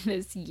until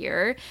this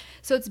year.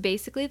 So it's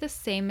basically the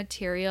same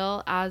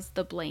material as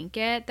the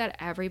blanket that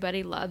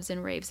everybody loves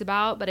and raves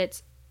about, but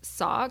it's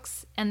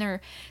socks, and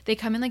they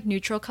come in like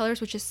neutral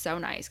colors, which is so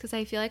nice because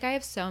I feel like I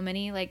have so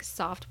many like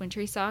soft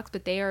wintry socks,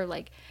 but they are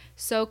like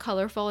so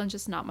colorful and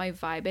just not my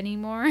vibe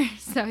anymore.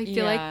 So I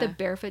feel like the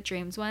Barefoot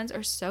Dreams ones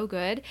are so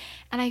good,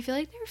 and I feel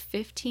like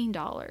they're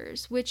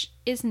 $15, which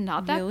is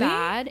not that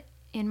bad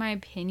in my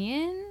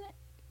opinion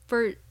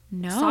for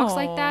socks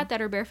like that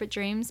are Barefoot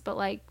Dreams but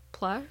like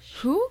plush.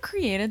 Who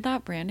created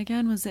that brand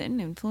again? Was it an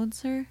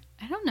influencer?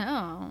 I don't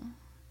know.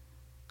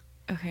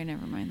 Okay,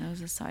 never mind. That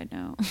was a side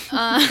note.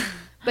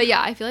 But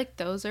yeah, I feel like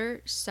those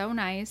are so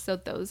nice. So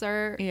those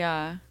are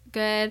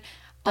good.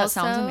 That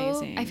sounds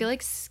amazing. I feel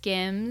like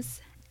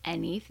Skims,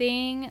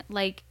 anything,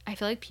 like I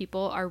feel like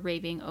people are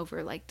raving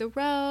over like the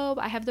robe.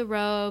 I have the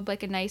robe,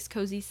 like a nice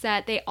cozy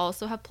set. They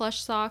also have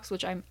plush socks,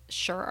 which I'm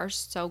sure are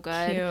so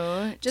good.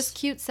 Cute. Just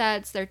cute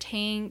sets. They're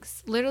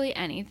tanks. Literally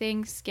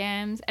anything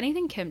Skims,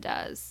 anything Kim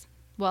does.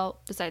 Well,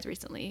 besides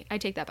recently. I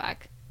take that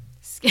back.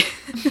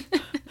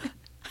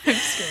 I'm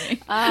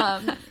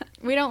screaming.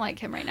 We don't like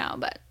him right now,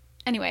 but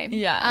anyway.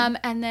 Yeah.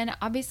 And then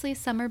obviously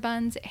Summer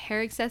Bun's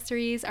hair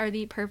accessories are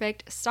the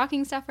perfect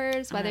stocking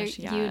stuffers, whether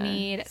you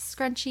need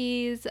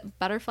scrunchies,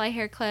 butterfly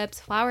hair clips,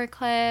 flower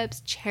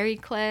clips, cherry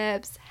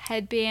clips,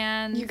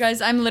 headbands. You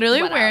guys, I'm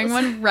literally wearing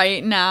one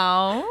right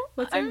now.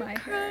 What's in my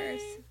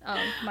purse? Oh,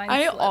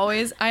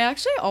 I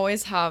actually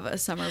always have a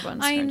Summer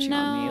Bun scrunchie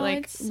on me.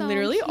 Like it's so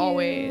literally cute.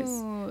 always.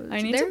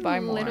 I need to buy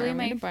more. Literally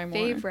my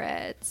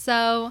favorite.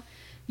 So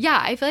yeah,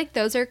 I feel like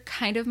those are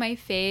kind of my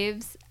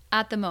faves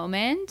at the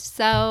moment.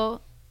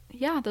 So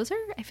yeah, those are,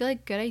 I feel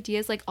like, good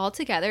ideas. Like all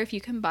together, if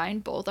you combine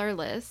both our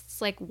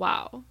lists, like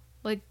wow,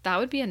 like that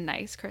would be a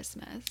nice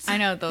Christmas. I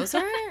know, those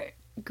are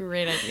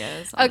great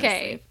ideas. Honestly.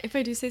 Okay, if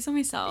I do say so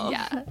myself.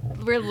 Yeah,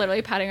 we're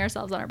literally patting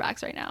ourselves on our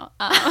backs right now.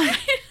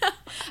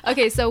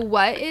 Okay, so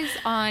what is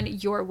on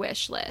your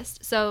wish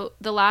list? So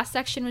the last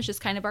section was just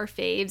kind of our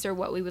faves or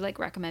what we would like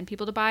recommend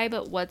people to buy,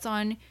 but what's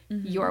on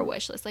your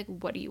wish list? Like,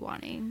 what are you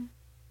wanting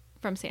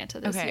from Santa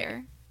this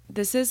year?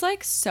 This is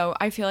like so,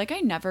 I feel like I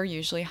never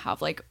usually have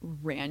like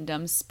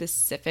random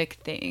specific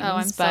things. Oh,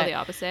 I'm so the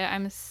opposite.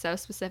 I'm so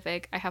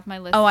specific. I have my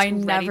list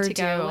ready to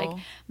go.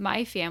 Like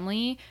my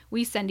family,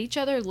 we send each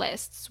other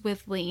lists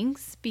with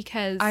links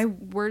because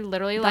we're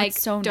literally like,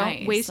 so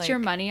don't waste your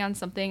money on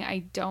something I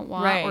don't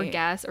want or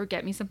guess or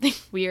get me something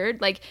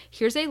weird. Like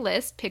here's a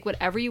list, pick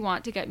whatever you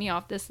want to get me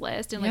off this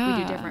list, and like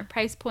we do different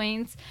price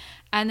points,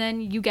 and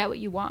then you get what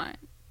you want.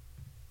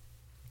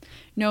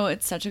 No,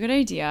 it's such a good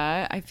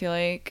idea. I feel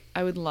like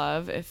I would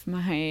love if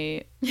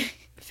my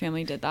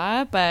family did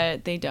that,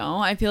 but they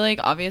don't. I feel like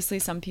obviously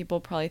some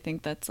people probably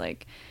think that's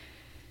like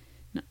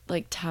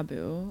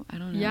taboo. I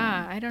don't know.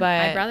 Yeah, I don't know.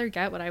 I'd rather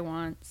get what I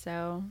want,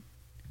 so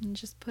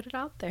just put it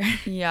out there.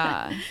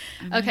 Yeah.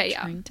 I'm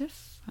trying to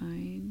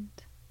find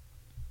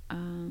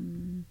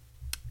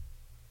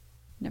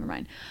never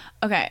mind.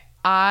 Okay.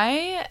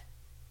 I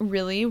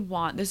really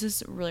want, this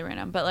is really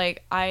random, but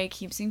like I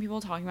keep seeing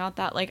people talking about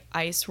that like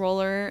ice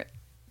roller,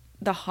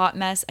 the Hot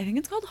Mess, I think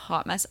it's called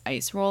Hot Mess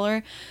ice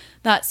roller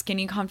that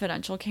Skinny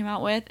Confidential came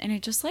out with, and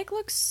it just like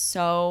looks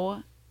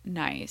so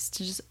nice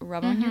to just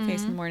rub on your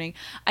face in the morning.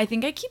 I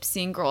think I keep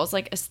seeing girls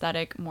like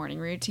aesthetic morning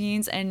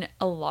routines, and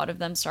a lot of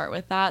them start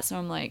with that, so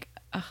I'm like,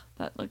 ugh,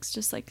 that looks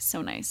just like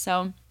so nice.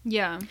 So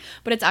yeah,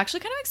 but it's actually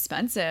kind of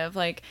expensive.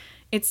 Like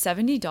it's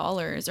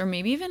 $70 or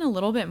maybe even a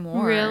little bit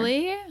more.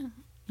 Really?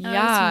 Yeah, I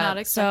was not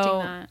expecting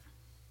that.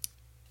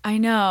 I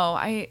know.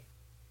 I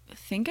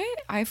think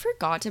I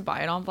forgot to buy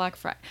it on Black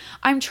Friday.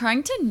 I'm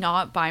trying to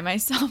not buy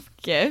myself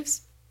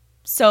gifts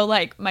so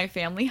like my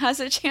family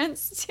has a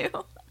chance to.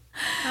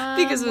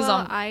 Because it was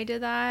I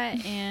did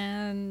that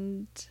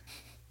and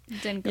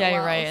didn't go yeah, you're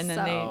well, right. And then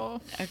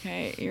so.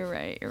 Okay, you're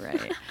right.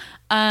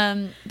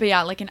 But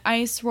yeah, like an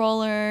ice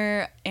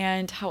roller,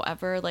 and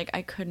however, like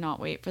I could not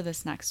wait for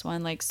this next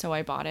one. Like, so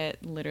I bought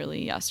it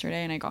literally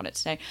yesterday and I got it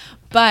today.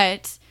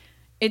 But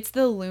it's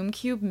the Lume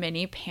Cube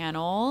mini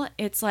panel.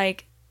 It's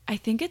like, I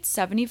think it's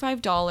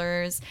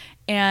 $75,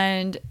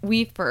 and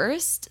we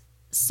first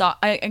saw,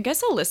 I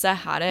guess Alyssa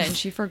had it and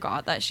she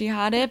forgot that she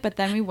had it, but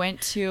then we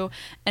went to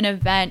an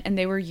event and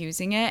they were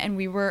using it and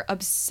we were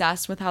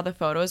obsessed with how the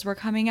photos were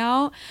coming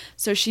out,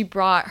 so she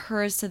brought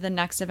hers to the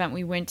next event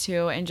we went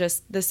to, and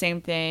just the same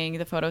thing,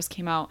 the photos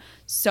came out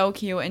so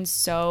cute, and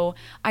so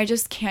I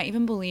just can't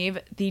even believe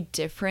the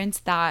difference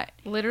that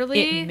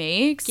literally it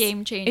makes.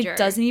 Game changer.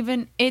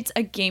 It's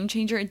a game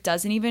changer. It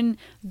doesn't even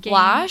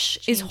flash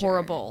is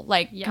horrible,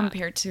 like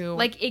compared to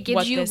like it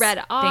gives you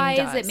red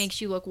eyes, it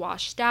makes you look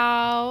washed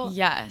out.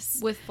 Yes,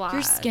 with flash.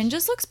 Your skin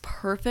just looks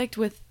perfect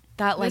with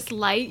that like this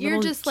light.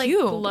 You're just like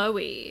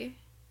glowy.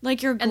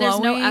 Like you're glowing, and there's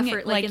no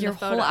effort. Like your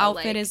whole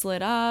outfit is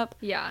lit up.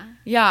 Yeah.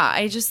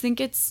 I just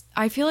think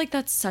I feel like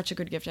that's such a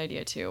good gift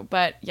idea too.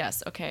 But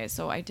yes, okay,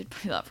 so I did buy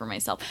that for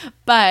myself.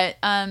 But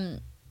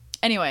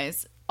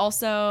anyways,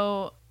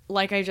 also,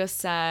 like I just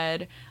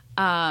said,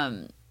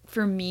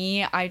 for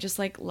me, I just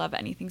like love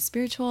anything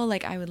spiritual.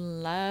 Like I would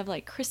love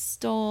like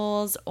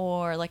crystals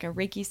or like a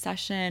Reiki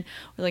session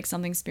or like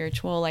something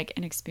spiritual, like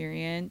an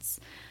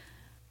experience.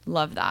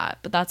 Love that.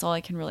 But that's all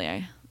I can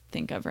really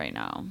think of right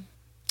now.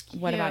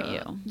 What about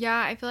you?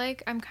 Yeah, I feel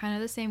like I'm kind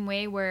of the same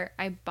way where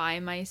I buy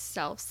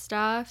myself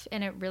stuff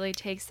and it really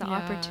takes the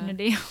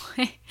opportunity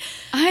away.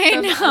 I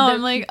know.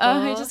 I'm like, people.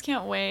 oh, I just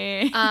can't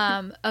wait.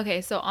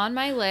 Okay, so on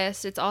my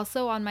list, it's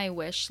also on my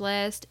wish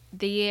list.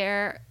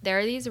 There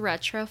are these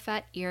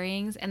retrofit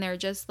earrings and they're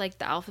just like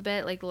the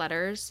alphabet, like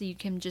letters, so you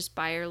can just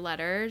buy your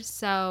letters.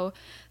 So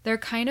they're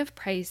kind of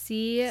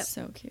pricey.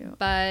 So cute.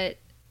 But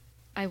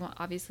I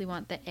obviously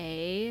want the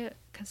A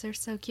because they're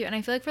so cute. And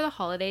I feel like for the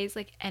holidays,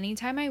 like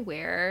anytime I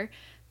wear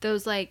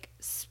those like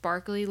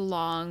sparkly,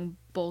 long,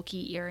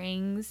 bulky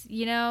earrings,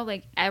 you know,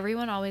 like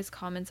everyone always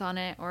comments on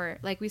it. Or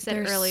like we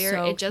said earlier,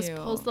 so it just cute.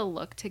 pulls the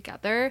look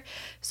together.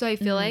 So I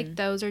feel like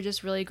those are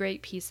just really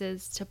great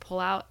pieces to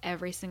pull out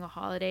every single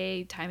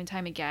holiday, time and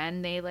time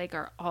again. They like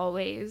are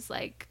always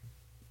like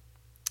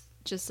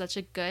just such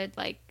a good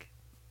like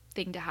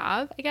thing to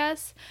have, I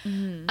guess.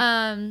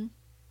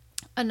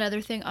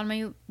 Another thing on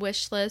my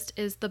wish list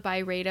is the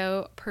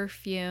Byredo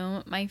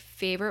perfume. My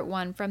favorite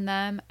one from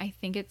them, I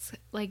think it's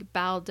like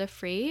Bal de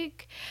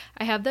Freak.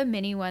 I have the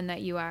mini one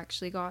that you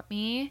actually got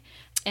me.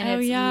 And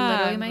it's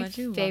literally my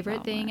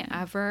favorite thing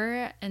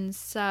ever. And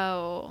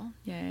so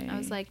Yay. I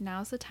was like,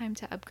 now's the time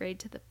to upgrade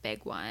to the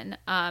big one.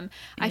 I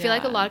feel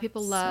like a lot of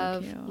people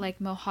love like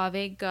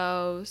Mojave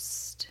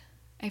Ghost.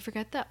 I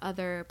forget the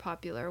other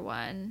popular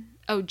one.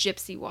 Oh,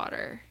 Gypsy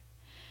Water.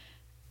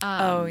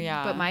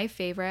 But my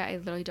favorite, I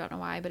literally don't know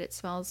why, but it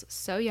smells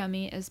so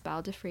yummy, is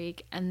Bal de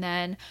Freak. And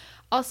then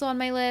also on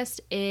my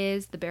list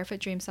is the Barefoot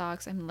Dream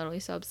Socks. I'm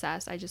literally so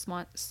obsessed. I just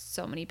want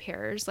so many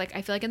pairs. Like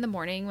I feel like in the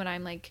morning when I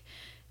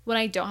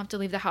don't have to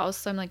leave the house,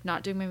 so I'm like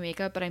not doing my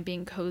makeup, but I'm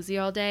being cozy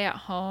all day at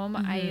home,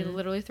 I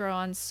literally throw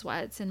on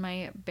sweats in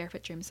my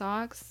Barefoot Dream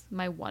Socks,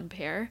 my one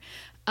pair.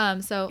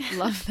 So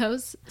love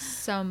those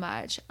so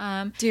much.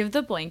 Do you have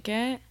the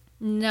blanket?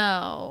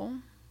 No.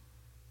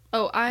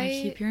 Oh, I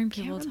keep hearing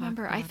people can't talk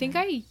remember. about I think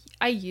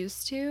I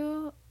used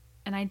to,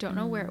 and I don't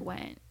know where it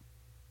went.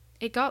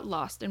 It got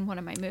lost in one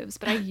of my moves,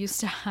 but I used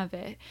to have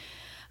it.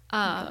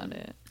 Got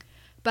it.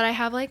 But I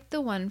have like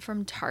the one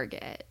from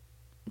Target,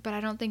 but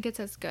I don't think it's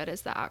as good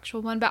as the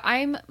actual one. But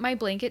my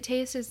blanket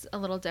taste is a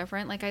little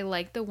different. Like I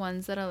like the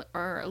ones that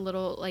are a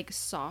little like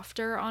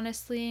softer,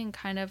 honestly, and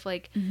kind of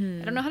like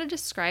I don't know how to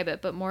describe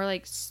it, but more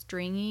like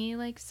stringy,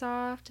 like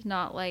soft,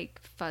 not like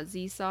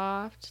fuzzy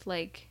soft,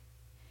 like.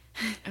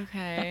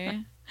 Okay.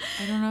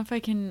 I don't know if I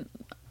can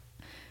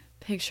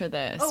picture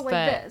this. Oh, like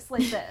this.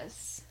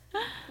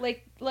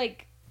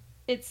 like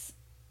it's.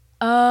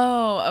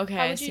 Oh, okay.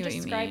 How I would see you what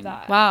you describe mean.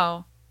 that?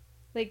 Wow.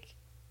 Like.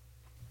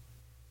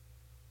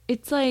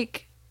 It's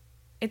like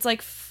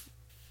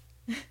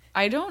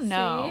I don't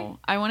know.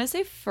 I want to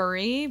say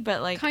furry,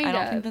 but like Kind I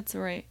don't of. think that's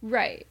right.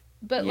 Right.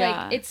 But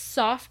Yeah. like it's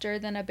softer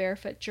than a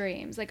Barefoot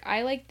Dreams. Like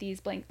I like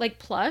these like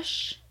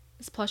plush.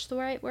 Is plush the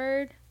right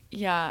word?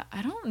 Yeah,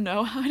 I don't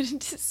know how to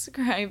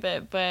describe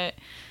it, but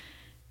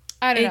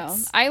I don't know.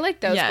 I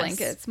like those yes.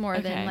 blankets more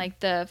than Okay. like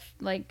the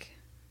like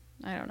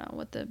I don't know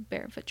what the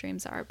Barefoot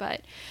Dreams are,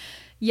 but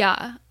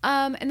yeah.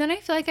 And then I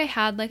feel like I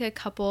had like a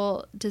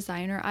couple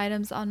designer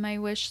items on my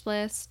wish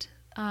list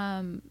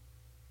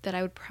that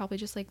I would probably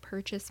just like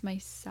purchase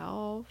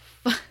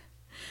myself.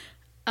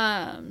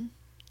 But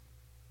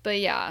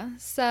yeah,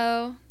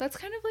 so that's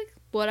kind of like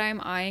what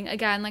I'm eyeing.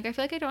 Again, like I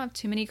feel like I don't have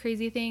too many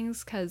crazy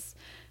things because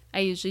I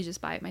usually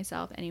just buy it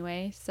myself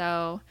anyway.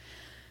 So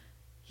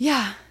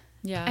yeah,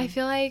 yeah. I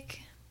feel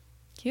like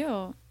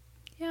cute.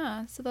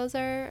 yeah. So those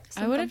are.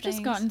 Some I would fun have just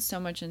things. gotten so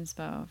much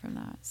inspo from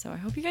that. So I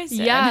hope you guys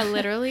did. Yeah,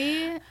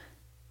 literally.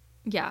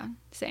 Yeah,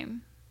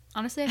 same.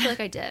 Honestly, I feel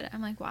like I did.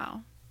 I'm like,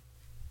 wow.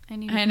 I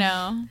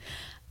know.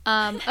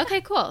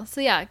 Okay, cool.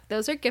 So yeah,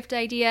 those are gift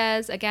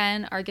ideas.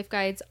 Again, our gift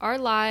guides are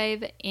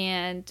live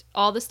and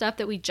all the stuff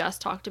that we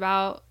just talked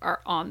about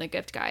are on the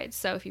gift guides.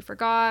 So if you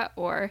forgot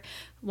or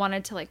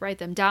wanted to like write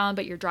them down,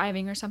 but you're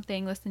driving or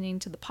something listening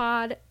to the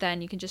pod,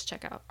 then you can just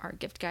check out our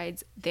gift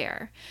guides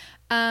there.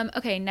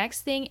 Okay,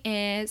 next thing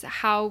is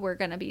how we're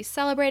going to be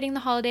celebrating the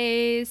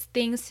holidays,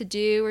 things to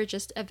do, or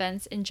just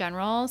events in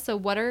general. So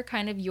what are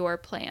kind of your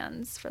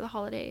plans for the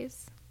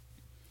holidays?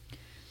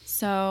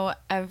 So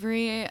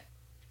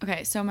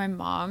so my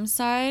mom's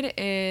side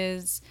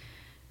is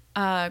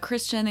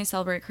Christian. They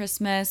celebrate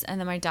Christmas. And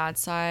then my dad's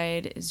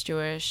side is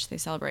Jewish. They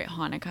celebrate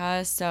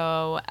Hanukkah.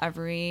 So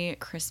every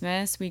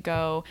Christmas we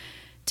go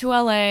to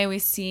LA. We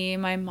see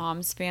my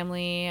mom's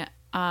family.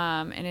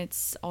 And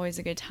it's always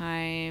a good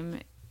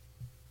time.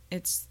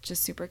 It's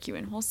just super cute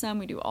and wholesome.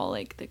 We do all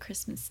like the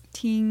Christmas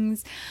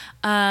things.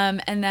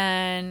 And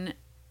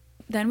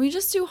then we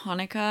just do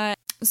Hanukkah.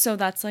 So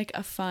that's like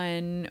a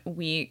fun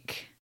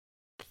week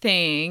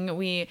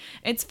thing.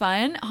 It's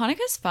fun.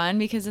 Hanukkah's fun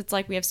because it's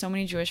like we have so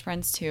many Jewish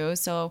friends too.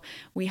 So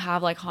we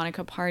have like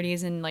Hanukkah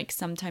parties and like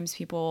sometimes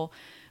people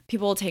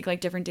people will take like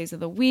different days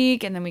of the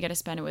week, and then we get to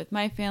spend it with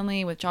my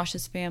family, with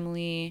Josh's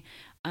family.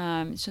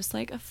 It's just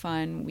like a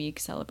fun week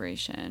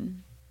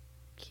celebration.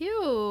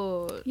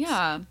 Cute.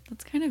 Yeah,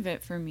 that's kind of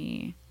it for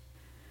me.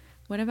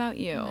 What about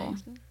you?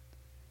 Nice.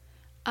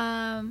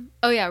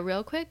 Oh yeah,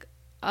 real quick.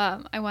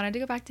 I wanted to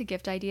go back to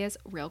gift ideas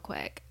real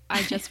quick.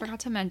 I just forgot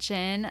to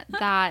mention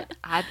that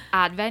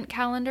advent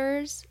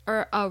calendars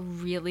are a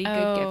really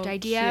good gift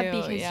idea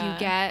because you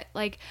get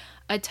like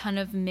a ton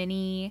of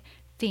mini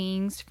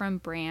things from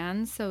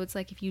brands. So it's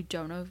like if you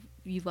don't know if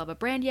you love a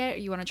brand yet or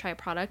you want to try a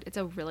product, it's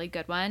a really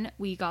good one.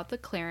 We got the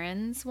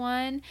Clarins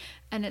one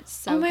and it's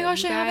so good. Oh my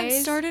gosh, I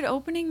haven't started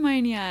opening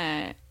mine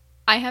yet.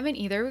 I haven't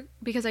either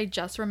because I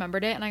just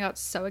remembered it and I got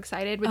so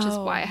excited, which is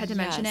why I had to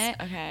mention it.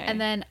 Okay. And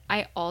then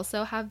I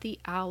also have the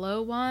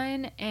aloe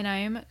one and I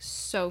am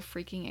so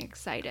freaking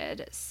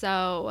excited.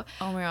 So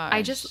oh my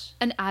gosh.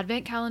 An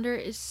advent calendar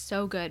is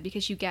so good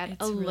because you get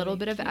a little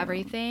bit of cute.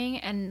 Everything.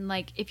 And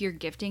like if you're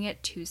gifting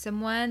it to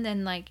someone,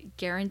 then like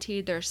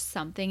guaranteed there's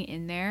something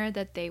in there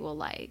that they will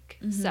like.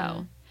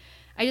 So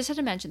I just had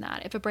to mention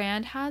that. If a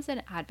brand has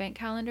an advent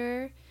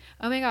calendar,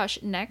 oh my gosh,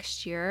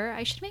 next year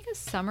I should make a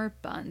summer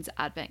buns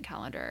advent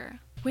calendar.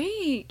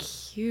 Wait,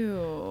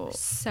 cute.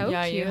 So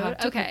yeah, cute. You have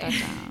to okay. put that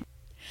down.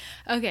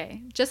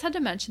 Okay, just had to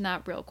mention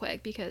that real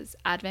quick because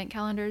advent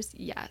calendars,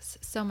 yes,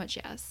 so much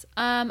yes.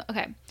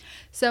 Okay,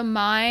 so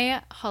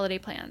my holiday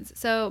plans.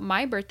 So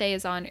my birthday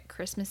is on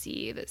Christmas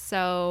Eve,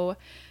 so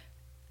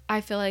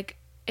I feel like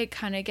it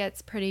kind of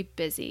gets pretty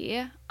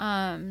busy.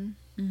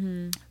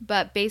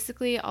 But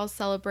basically, I'll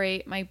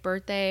celebrate my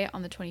birthday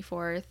on the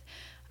 24th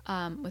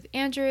with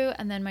Andrew,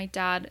 and then my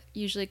dad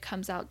usually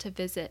comes out to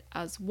visit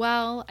as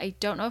well. I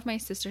don't know if my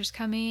sister's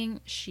coming.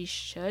 She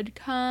should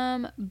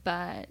come,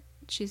 but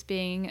she's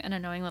being an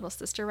annoying little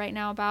sister right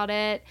now about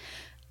it.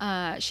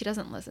 She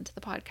doesn't listen to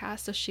the podcast,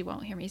 so she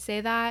won't hear me say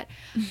that.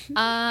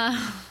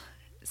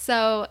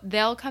 So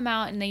they'll come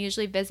out, and they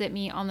usually visit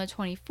me on the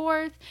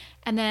 24th,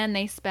 and then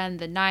they spend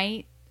the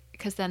night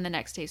because then the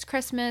next day's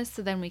Christmas,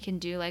 so then we can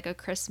do like a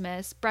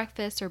Christmas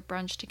breakfast or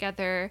brunch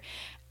together,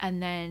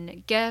 and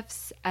then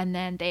gifts, and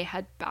then they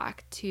head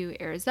back to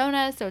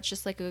Arizona, so it's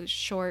just like a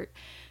short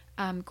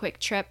quick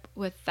trip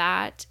with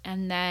that.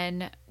 And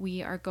then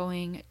we are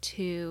going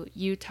to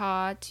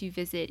Utah to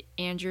visit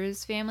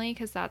Andrew's family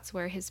because that's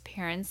where his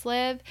parents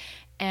live,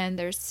 and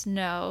there's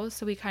snow,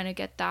 so we kind of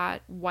get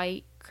that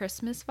white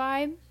Christmas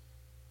vibe,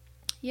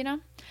 you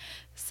know.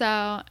 So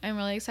I'm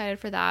really excited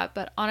for that.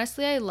 But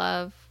honestly, I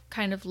love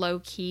kind of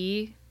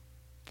low-key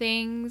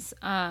things,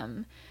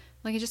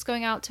 like just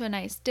going out to a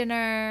nice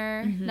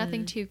dinner,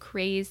 nothing too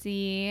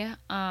crazy,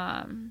 but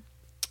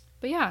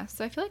yeah,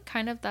 so I feel like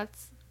kind of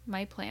that's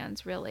my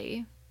plans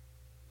really.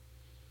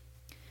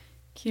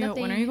 Cute.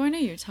 Nothing. When are you going to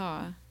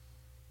Utah?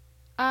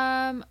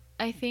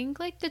 I think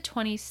like the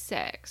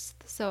 26th,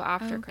 so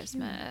after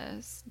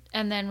Christmas,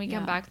 and then we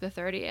come back the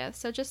 30th,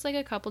 so just like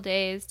a couple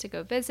days to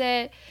go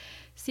visit,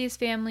 see his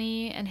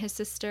family and his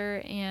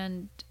sister,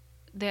 and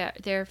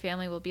their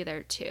family will be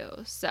there too,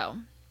 so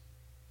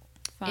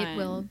it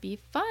will be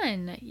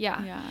fun.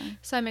 Yeah.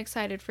 So I'm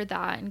excited for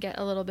that and get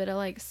a little bit of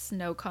like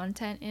snow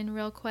content in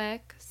real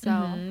quick. So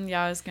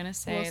yeah, I was gonna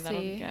say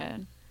that'll be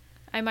good.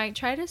 I might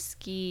try to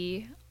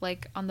ski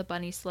like on the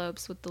bunny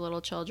slopes with the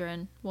little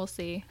children. We'll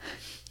see.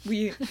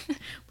 We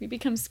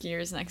become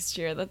skiers next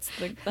year. That's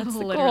the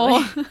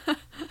goal.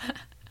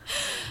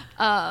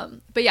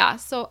 But yeah,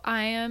 so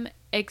I am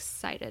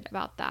excited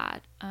about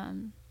that.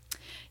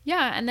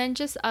 Yeah, and then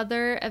just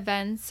other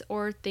events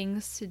or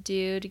things to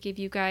do to give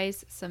you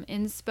guys some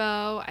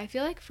inspo. I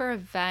feel like for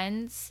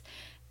events,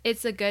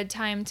 it's a good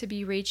time to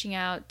be reaching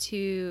out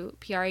to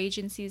PR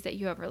agencies that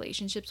you have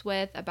relationships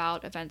with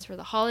about events for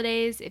the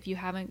holidays. If you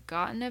haven't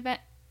gotten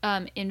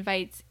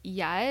invites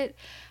yet,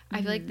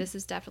 I feel like this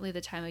is definitely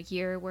the time of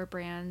year where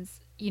brands,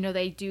 you know,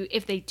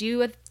 if they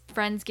do a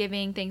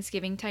Friendsgiving,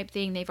 Thanksgiving type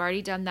thing, they've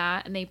already done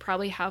that, and they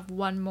probably have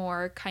one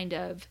more kind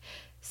of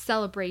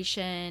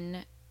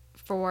celebration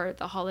for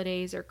the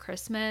holidays or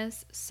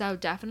Christmas. So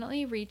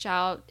definitely reach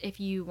out if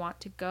you want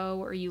to go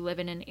or you live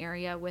in an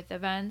area with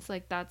events.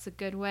 Like that's a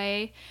good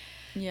way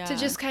to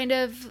just kind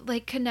of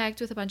like connect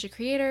with a bunch of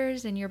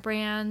creators and your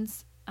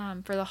brands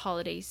for the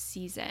holiday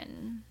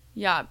season.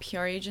 Yeah,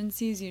 PR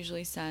agencies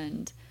usually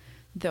send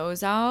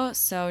those out,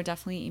 so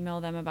definitely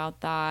email them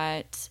about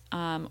that,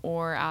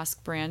 or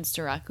ask brands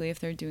directly if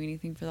they're doing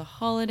anything for the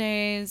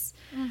holidays.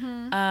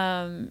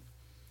 I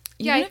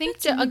think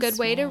a good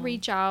way to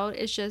reach out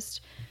is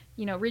just,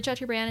 you know, reach out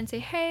to your brand and say,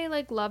 hey,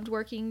 like, loved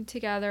working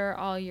together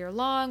all year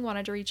long.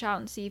 Wanted to reach out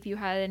and see if you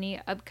had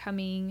any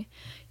upcoming,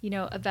 you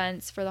know,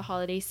 events for the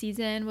holiday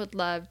season. Would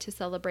love to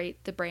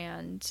celebrate the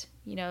brand,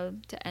 you know,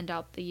 to end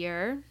out the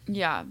year.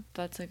 Yeah,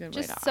 that's a good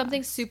way to just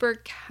something super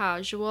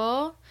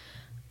casual.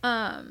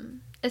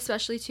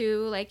 Especially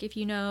too, like if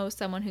you know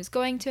someone who's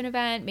going to an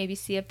event, maybe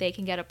see if they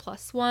can get a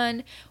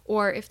 +1,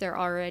 or if they're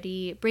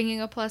already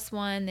bringing a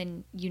 +1,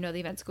 then you know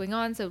the event's going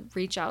on, so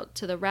reach out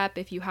to the rep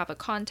if you have a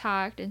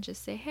contact and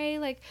just say, hey,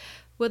 like,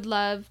 would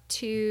love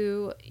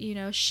to,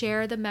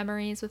 share the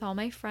memories with all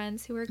my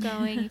friends who are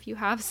going. If you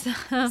have some,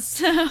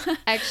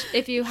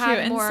 if you have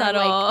cute more, and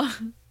subtle.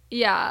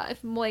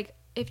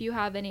 if you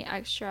have any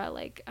extra,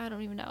 like, I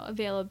don't even know,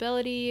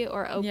 availability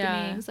or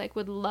openings, like,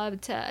 would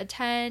love to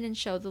attend and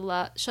show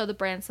the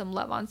brand some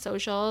love on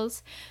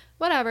socials,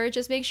 whatever.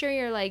 Just make sure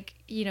you're, like,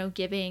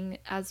 giving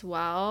as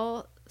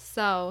well.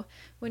 So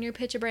when you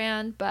pitch a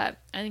brand, but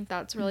I think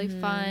that's really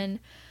fun.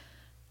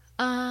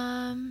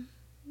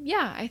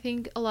 Yeah, I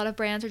think a lot of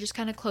brands are just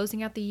kind of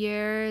closing out the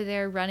year.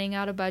 They're running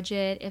out of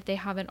budget if they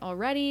haven't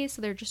already.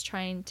 So they're just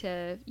trying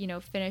to,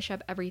 finish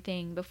up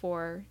everything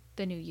before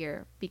the new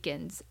year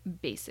begins,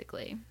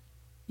 basically.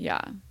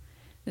 Yeah.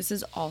 This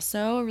is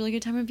also a really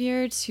good time of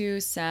year to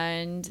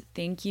send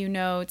thank you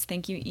notes,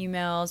 thank you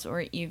emails,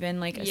 or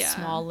even like a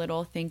small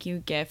little thank you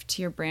gift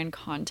to your brand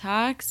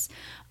contacts.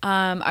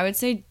 I would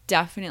say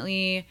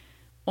definitely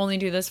only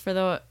do this for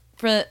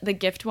the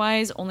gift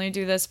wise, only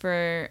do this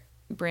for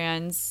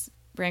brand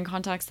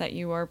contacts that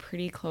you are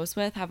pretty close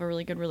with, have a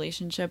really good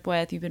relationship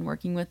with, you've been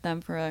working with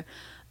them for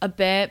a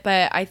bit.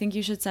 But I think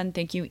you should send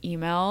thank you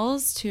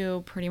emails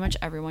to pretty much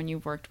everyone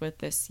you've worked with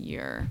this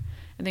year.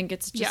 I think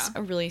it's just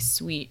a really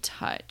sweet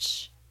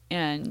touch,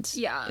 and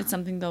it's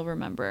something they'll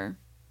remember.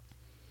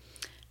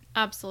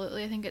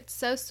 Absolutely. I think it's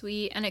so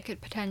sweet, and it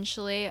could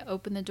potentially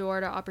open the door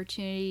to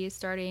opportunities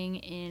starting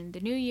in the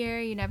new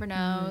year. You never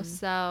know.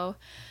 So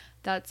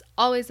that's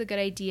always a good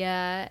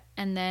idea.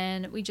 And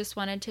then we just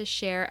wanted to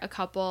share a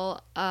couple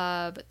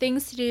of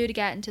things to do to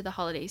get into the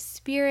holiday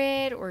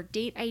spirit, or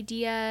date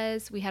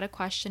ideas. We had a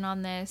question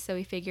on this, so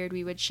we figured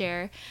we would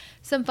share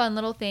some fun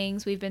little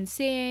things we've been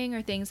seeing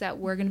or things that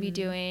we're going to be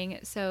doing.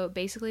 So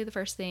basically the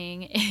first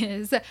thing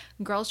is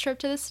girls trip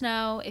to the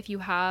snow. If you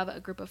have a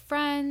group of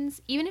friends,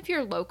 even if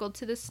you're local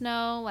to the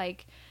snow,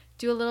 like,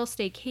 do a little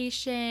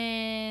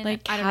staycation,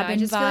 like cabin I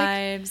just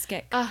vibes, feel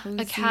like, get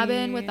cozy. a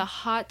cabin with a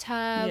hot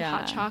tub,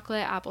 hot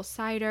chocolate, apple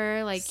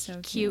cider, like so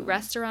cute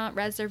restaurant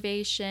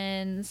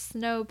reservations,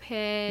 snow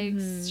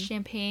pigs,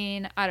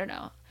 champagne. I don't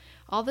know,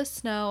 all the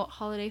snow,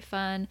 holiday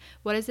fun.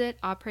 What is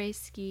it? Après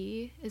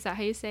ski? Is that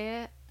how you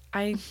say it?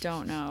 I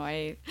don't know.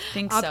 I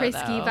think Après so,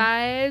 ski though.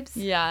 vibes.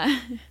 Yeah.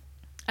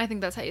 I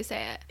think that's how you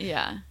say it.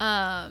 Yeah.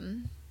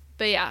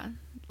 But yeah,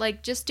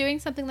 like, just doing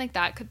something like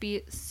that could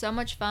be so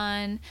much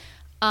fun.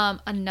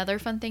 Another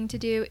fun thing to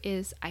do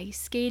is ice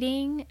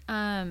skating.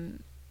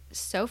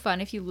 So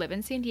fun. If you live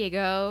in San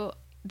Diego,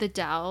 the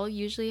Dell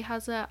usually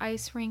has a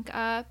ice rink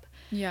up.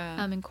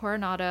 Yeah. In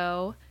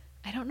Coronado.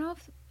 I don't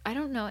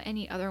know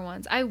any other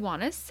ones. I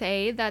want to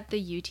say that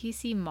the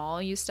UTC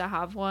Mall used to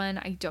have one.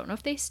 I don't know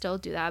if they still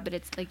do that, but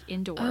it's like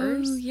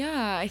indoors. Oh,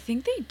 yeah. I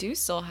think they do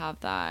still have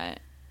that.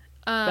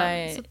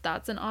 So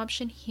that's an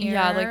option here.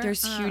 Yeah, like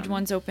there's huge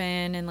ones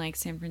open in like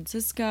San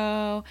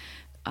Francisco,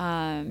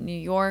 New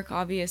York,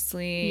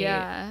 obviously.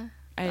 Yeah.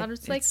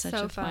 It's like such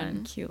so a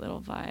fun, cute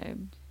little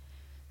vibe.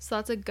 So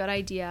that's a good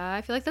idea.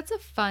 I feel like that's a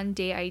fun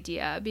day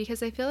idea,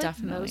 because I feel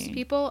like most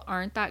people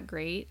aren't that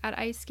great at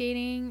ice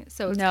skating.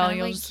 So it's kind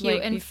of like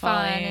cute and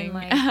fun and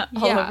like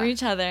all over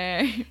each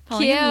other.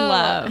 Falling cute. in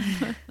love.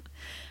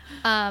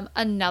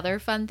 Another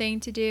fun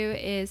thing to do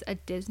is a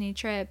Disney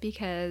trip,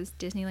 because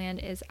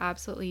Disneyland is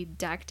absolutely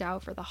decked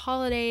out for the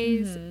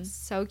holidays.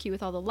 So cute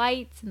with all the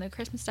lights and the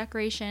Christmas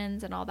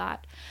decorations and all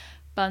that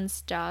fun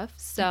stuff.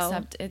 So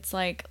except it's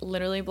like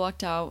literally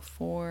blocked out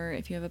for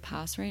if you have a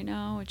pass right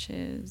now, which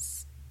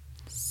is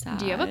sad.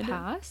 Do you have a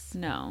pass?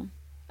 No.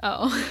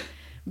 Oh.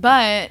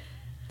 But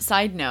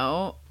side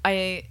note,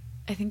 I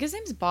think his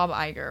name's Bob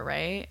Iger,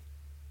 right?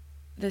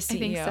 The CEO. I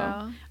think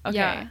so. Okay,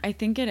 Yeah. I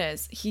think it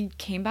is. He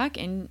came back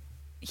in.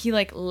 He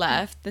like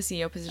left the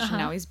CEO position.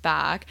 Now he's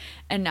back,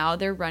 and now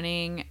they're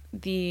running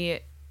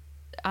the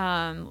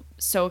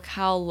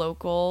SoCal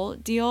local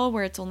deal,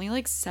 where it's only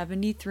like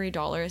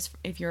 $73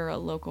 if you're a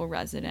local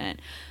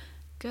resident.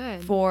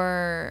 Good.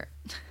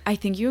 I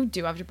think you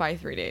do have to buy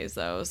 3 days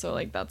though, so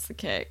like that's the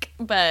kick.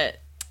 But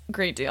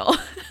great deal.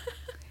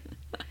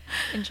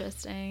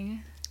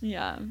 Interesting.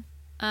 Yeah.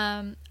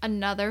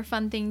 Another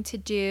fun thing to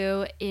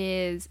do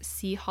is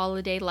see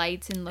holiday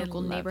lights in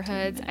local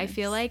neighborhoods. I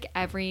feel like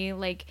every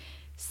like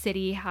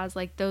city has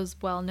like those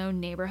well-known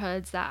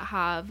neighborhoods that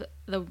have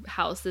the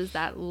houses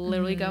that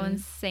literally go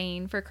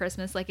insane for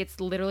Christmas. Like, it's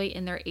literally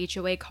in their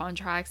HOA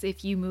contracts.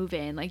 If you move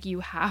in, like, you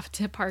have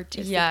to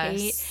participate.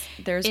 Yes,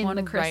 there's in one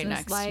the Christmas right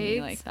next lights. to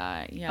me like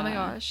that. Yeah. Oh my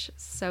gosh,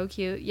 so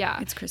cute. Yeah,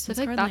 It's Christmas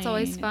So I feel like card that's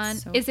always lane. fun.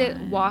 It's so Is it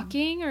fun.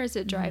 walking or is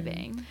it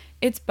driving?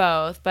 It's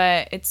both,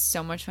 but it's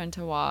so much fun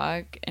to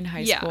walk. In high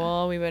Yeah.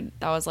 school,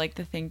 that was like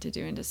the thing to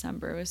do in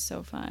December. It was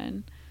so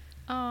fun.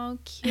 Oh,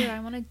 cute. I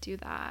want to do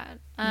that.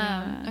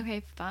 Yeah.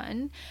 Okay,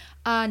 fun.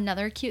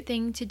 Another cute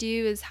thing to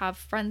do is have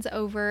friends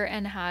over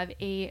and have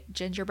a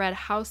gingerbread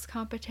house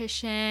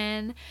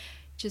competition.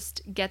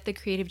 just get the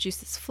creative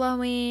juices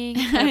flowing.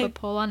 Put up a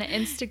poll on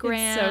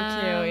Instagram. It's so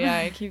cute. Yeah,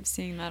 I keep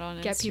seeing that on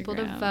Instagram. Get people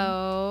to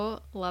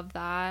vote. Love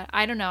that.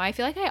 I don't know. I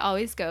feel like I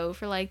always go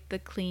for like the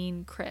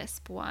clean,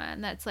 crisp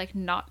one that's like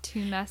not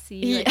too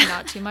messy, like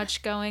not too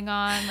much going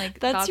on. Like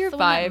that's your the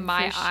vibe. One that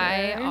my for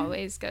eye sure.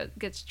 always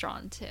gets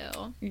drawn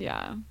to.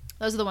 Yeah.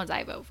 Those are the ones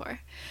I vote for.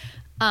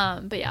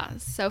 But yeah,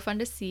 so fun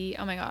to see.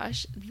 Oh my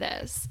gosh,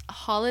 this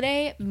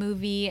holiday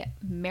movie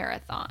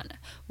marathon.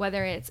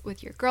 Whether it's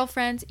with your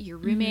girlfriends, your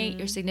roommate,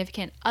 your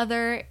significant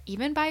other,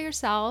 even by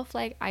yourself.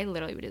 Like I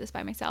literally would do this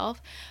by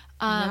myself.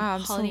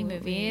 Holiday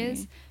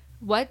movies.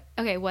 What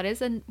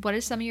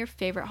is some of your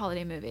favorite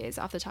holiday movies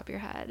off the top of your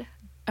head?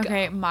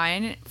 Okay,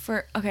 my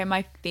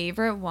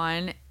favorite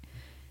one,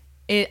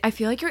 I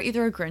feel like you're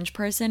either a Grinch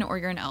person or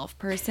you're an Elf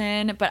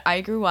person, but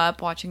I grew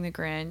up watching The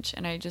Grinch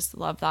and I just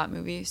love that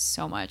movie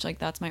so much. Like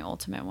that's my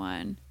ultimate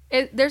one.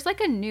 There's like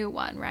a new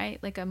one, right?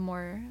 Like a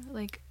more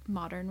like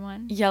modern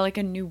one. Yeah, like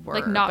a newer,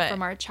 like not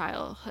from our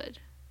childhood,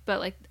 but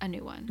like a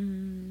new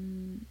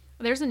one.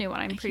 There's a new one.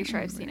 I'm pretty sure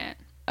I've seen it.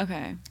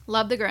 Okay.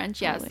 Love The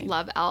Grinch. Yes, Totally.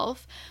 love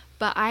Elf,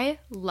 but I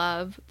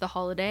love The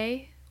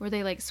Holiday, where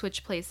they like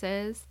switch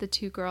places. The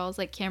two girls,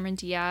 like Cameron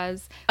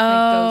Diaz, like,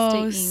 goes to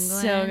England.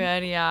 So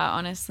good. Yeah,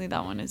 honestly,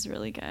 that one is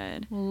really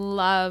good.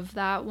 Love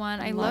that one.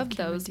 I love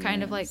Cameron those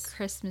kind of like Diaz.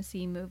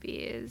 Christmassy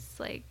movies,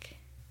 like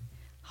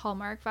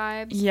Hallmark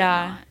vibes. but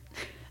Yeah. not.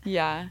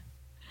 Yeah.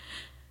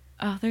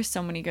 Oh, there's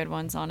so many good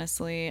ones,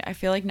 honestly. I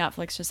feel like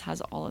Netflix just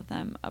has all of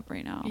them up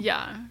right now.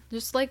 Yeah.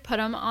 Just like put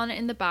them on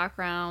in the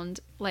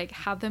background, like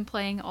have them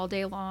playing all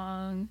day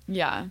long.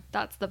 Yeah.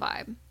 That's the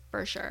vibe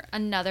for sure.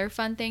 Another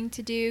fun thing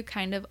to do,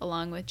 kind of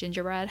along with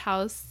Gingerbread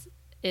House,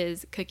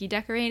 is cookie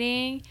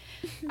decorating.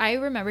 I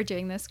remember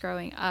doing this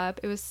growing up.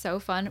 It was so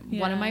fun.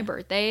 One of my Yeah.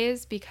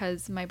 birthdays,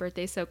 because my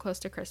birthday's so close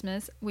to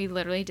Christmas, we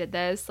literally did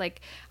this. Like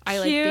I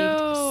like Cute.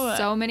 baked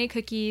so many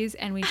cookies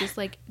and we just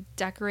like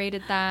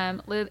decorated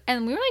them.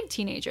 And we were like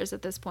teenagers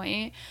at this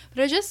point, but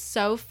it was just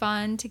so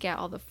fun to get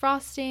all the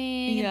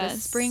frosting, Yes, the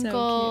so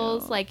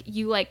sprinkles. cute. Like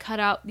you like cut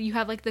out, you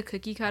have like the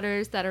cookie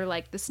cutters that are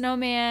like the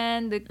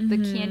snowman, the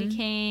candy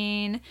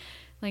cane,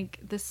 like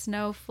the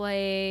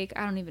snowflake.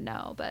 I don't even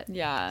know, but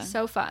Yeah.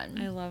 so fun.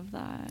 I love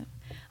that.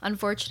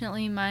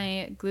 Unfortunately,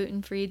 my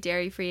gluten-free,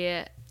 dairy-free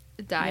diet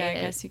Yeah,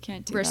 I guess you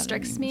can't do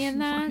restricts that me in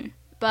that, anymore.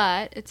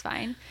 but it's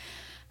fine.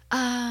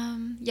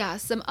 Yeah,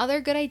 some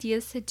other good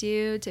ideas to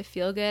do to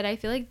feel good. I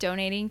feel like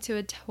donating to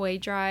a toy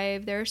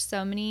drive. There are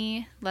so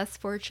many less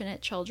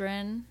fortunate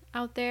children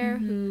out there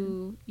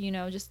who,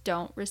 just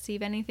don't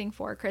receive anything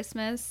for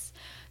Christmas.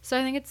 So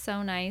I think it's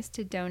so nice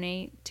to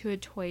donate to a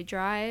toy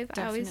drive.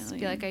 I always Definitely.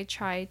 feel like I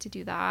try to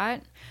do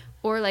that.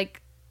 Or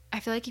like, I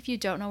feel like if you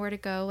don't know where to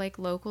go, like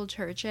local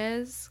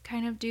churches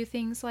kind of do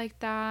things like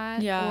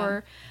that. Yeah.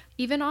 Or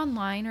even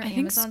online or I think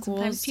Amazon.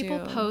 Sometimes schools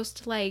people do.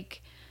 post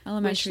like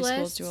Elementary wish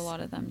schools do a lists. lot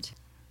of them too.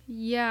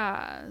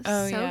 Yeah,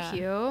 Oh, so yeah.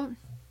 cute.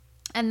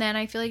 And then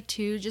I feel like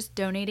too, just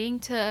donating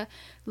to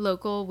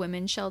local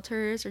women's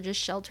shelters or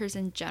just shelters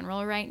in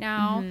general right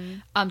now.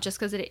 Just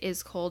because it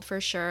is cold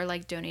for sure.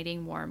 Like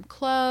donating warm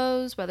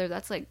clothes, whether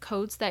that's like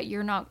coats that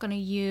you're not gonna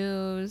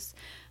use,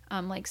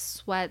 like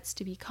sweats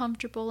to be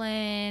comfortable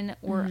in,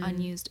 or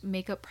unused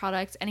makeup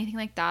products, anything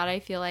like that. I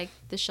feel like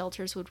the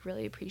shelters would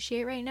really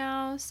appreciate right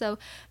now. So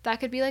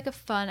that could be like a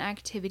fun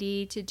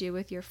activity to do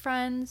with your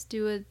friends.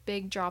 Do a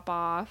big drop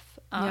off.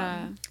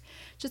 Yeah.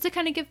 Just to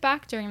kind of give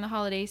back during the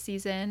holiday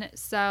season.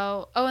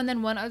 So, and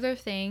then one other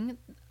thing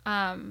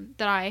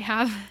that I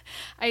have,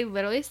 I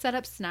literally set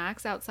up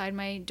snacks outside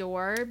my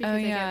door because I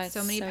yeah, get so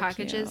it's many so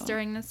packages cute.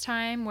 during this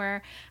time,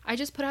 where I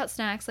just put out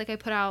snacks. Like I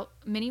put out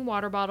mini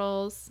water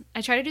bottles.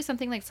 I try to do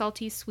something like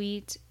salty,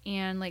 sweet,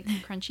 and like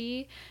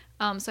crunchy.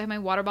 So I have my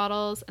water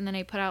bottles, and then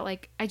I put out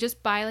I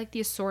just buy like the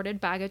assorted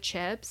bag of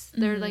chips.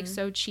 They're like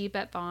so cheap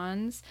at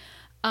Vons.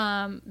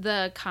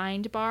 The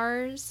Kind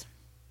bars.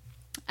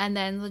 And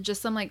then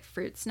just some like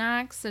fruit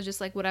snacks. So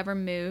just like whatever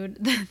mood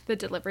the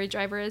delivery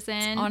driver is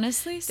in.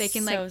 Honestly, They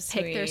can so like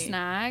pick their sweet.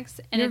 snacks.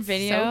 And Your it's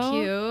video? so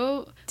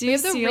cute. Do We you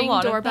have the see a Ring lot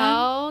of them?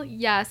 doorbell.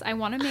 Yes, I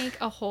want to make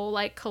a whole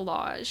like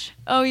collage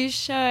Oh, you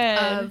should.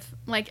 of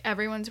like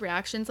everyone's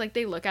reactions. Like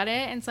they look at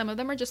it and some of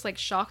them are just like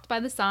shocked by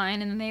the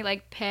sign, and then they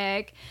like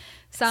pick.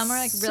 Some are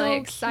like So really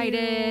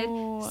excited.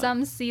 cute.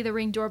 Some see the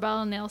Ring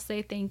doorbell and they'll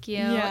say thank you.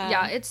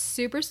 Yeah. It's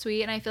super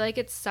sweet, and I feel like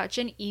it's such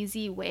an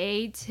easy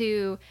way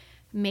to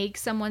make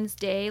someone's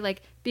day,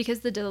 like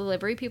because the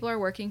delivery people are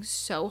working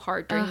so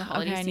hard during the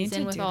holiday okay, I need season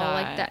to with do all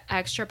like that. the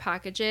extra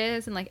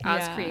packages, and like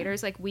as Yeah.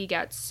 creators, like we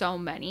get so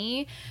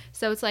many.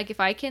 So it's like if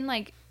I can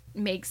like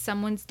make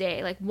someone's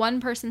day, like one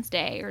person's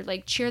day, or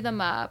like cheer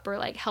them up, or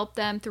like help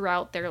them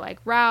throughout their like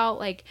route,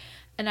 like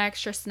an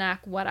extra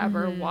snack,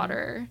 whatever,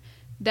 water,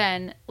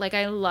 then like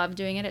I love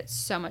doing it. It's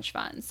so much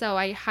fun. So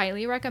I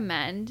highly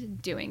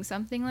recommend doing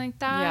something like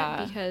that,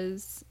 Yeah.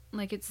 because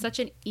like it's such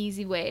an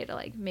easy way to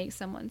like make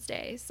someone's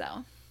day.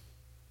 So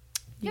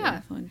You yeah.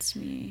 influenced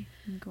me.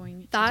 I'm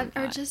going to that do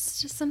are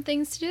just some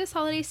things to do this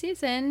holiday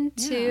season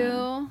to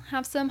Yeah.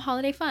 have some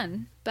holiday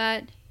fun.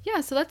 But yeah,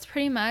 so that's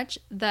pretty much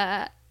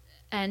the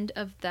end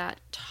of that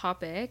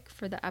topic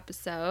for the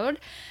episode.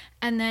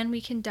 And then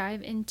we can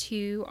dive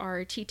into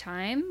our tea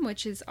time,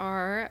 which is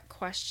our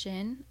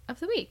question of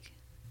the week.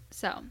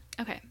 So,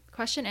 okay,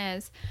 question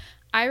is,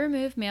 I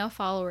remove male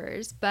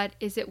followers, but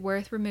is it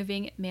worth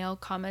removing male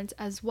comments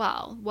as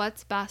well?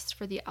 What's best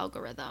for the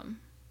algorithm?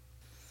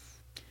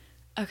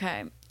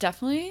 Okay,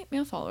 definitely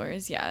male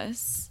followers,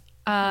 yes.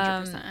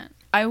 100%.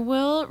 I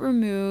will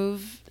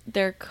remove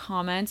their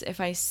comments if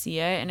I see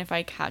it and if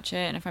I catch it,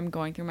 and if I'm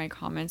going through my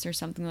comments or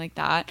something like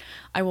that,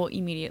 I will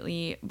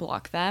immediately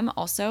block them.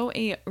 Also,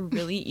 a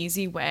really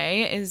easy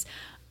way is,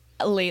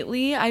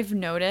 lately I've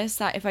noticed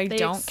that if I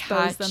don't expose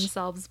catch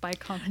themselves by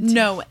commenting.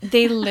 No,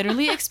 they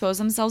literally expose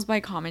themselves by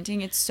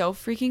commenting. It's so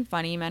freaking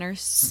funny. Men are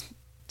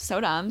so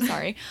dumb,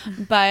 sorry.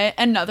 But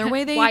another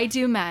way they Why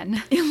do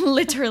men?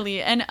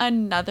 literally, and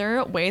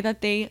another way that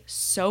they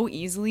so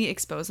easily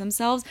expose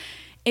themselves,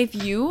 if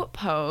you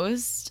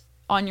post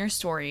on your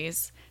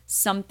stories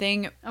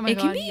something, Oh my it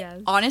can God, be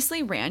yes.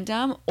 honestly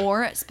random,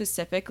 or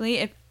specifically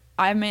if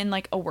I'm in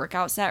like a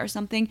workout set or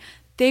something,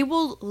 they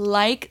will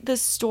like the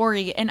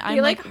story, and I'm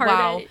like, heart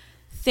wow, it.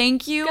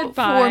 thank you for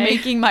Goodbye.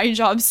 making my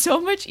job so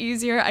much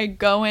easier. I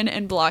go in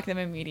and block them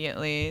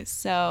immediately.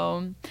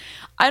 So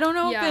I don't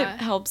know if Yeah.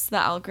 it helps the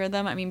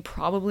algorithm. I mean,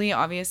 probably,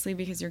 obviously,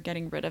 because you're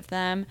getting rid of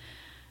them.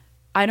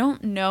 I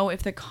don't know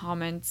if I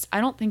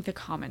don't think the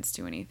comments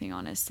do anything,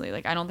 honestly.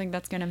 Like, I don't think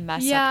that's going to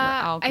mess up your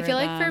algorithm. I feel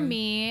like for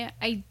me,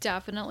 I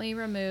definitely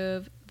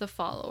remove the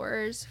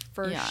followers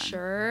for Yeah.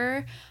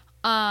 sure.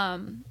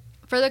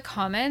 For the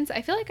comments,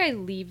 I feel like I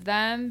leave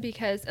them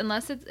because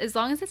as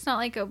long as it's not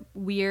like a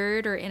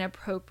weird or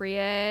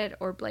inappropriate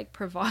or like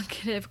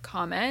provocative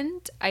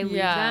comment, I leave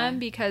Yeah. them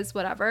because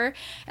whatever.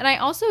 And I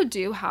also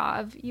do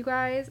have, you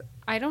guys,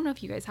 I don't know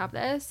if you guys have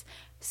this,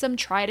 some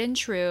tried and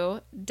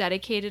true,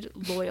 dedicated,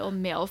 loyal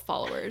male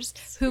followers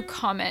who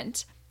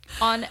comment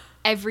on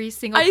every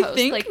single I post.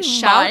 think Like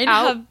mine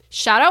have-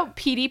 shout out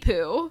Petey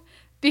Poo,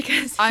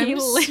 because I'm he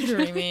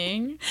literally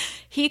streaming.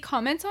 he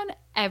comments on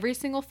every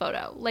single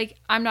photo. Like,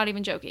 I'm not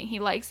even joking. He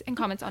likes and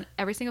comments on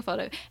every single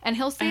photo, and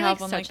he'll say have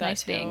like one such like that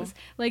nice too. things.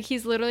 Like,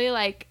 he's literally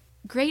like,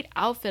 "Great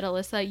outfit,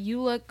 Alyssa.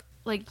 You look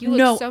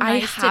No, so I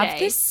nice have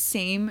today." the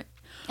same.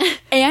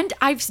 And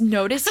I've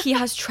noticed he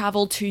has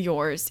traveled to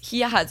yours. He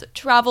has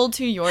traveled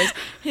to yours.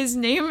 His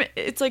name,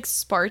 it's like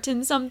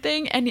Spartan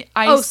something. And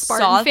I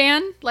Spartan saw,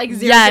 fan, like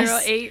 008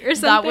 yes, or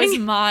something. that was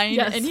mine.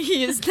 Yes. And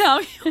he is now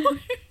yours.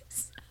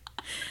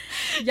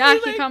 Yeah,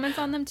 he like- comments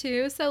on them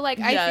too. So like,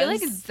 I feel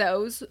like Yes.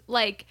 those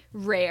like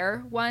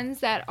rare ones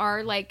that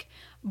are like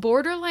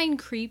borderline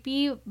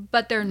creepy,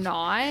 but they're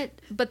not.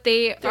 But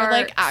they're They're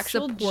like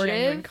actual supportive.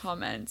 genuine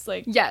comments.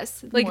 Like,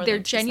 Yes, like more they're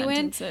than two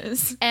genuine.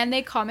 sentences. And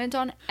they comment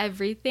on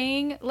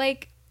everything.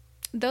 Like,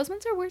 those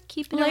ones are worth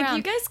keeping Like, around.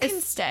 you guys can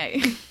It's-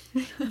 stay.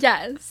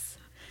 Yes.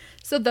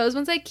 So those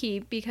ones I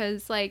keep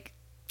because like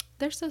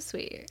they're so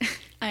sweet.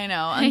 I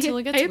know, until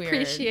it gets I weird.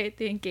 appreciate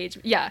the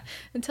engagement. Yeah,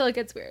 until it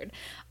gets weird.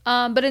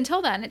 But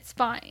until then, it's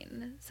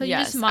fine. So you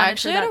just I monitor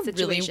actually that had a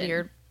situation.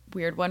 really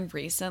weird one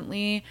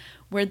recently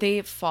where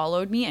they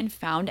followed me and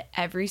found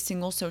every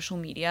single social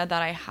media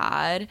that I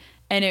had,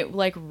 and it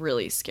like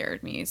really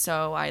scared me.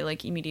 So I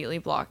like immediately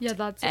blocked. Yeah,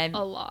 that's a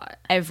lot.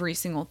 Every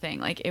single thing.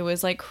 Like, it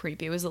was like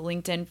creepy. It was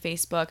LinkedIn,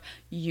 Facebook,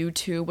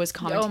 YouTube was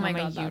commenting Oh my on my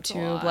God, that's a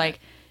YouTube. lot. Like,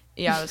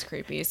 yeah, it was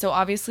creepy. So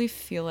obviously,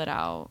 feel it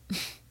out.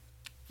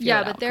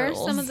 Yeah, it but out, there are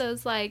some girls. of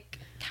those like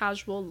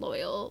casual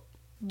loyal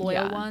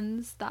Yeah.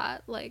 ones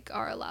that like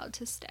are allowed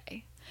to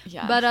stay.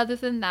 Yeah, But other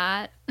than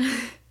that,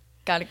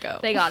 gotta go.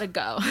 they gotta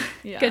go.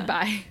 Yeah.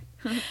 Goodbye.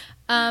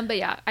 But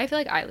yeah, I feel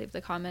like I leave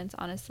the comments,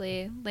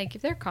 honestly. Like,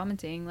 if they're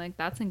commenting, like,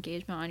 that's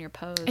engagement on your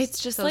post.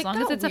 It's just so like as long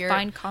that as it's weird, a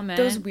fine comment.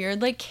 those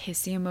weird like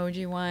kissy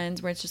emoji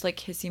ones where it's just like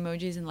kiss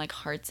emojis and like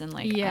hearts and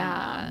like, I don't know,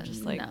 Yeah, I'm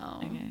just like,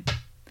 no.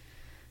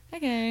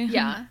 okay.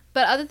 Yeah.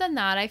 But other than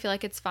that, I feel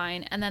like it's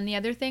fine. And then the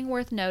other thing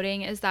worth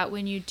noting is that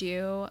when you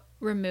do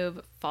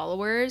remove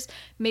followers,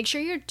 make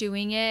sure you're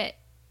doing it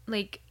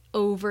like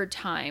over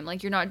time.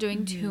 Like, you're not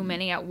doing too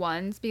many at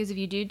once, because if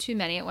you do too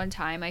many at one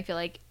time, I feel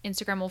like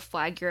Instagram will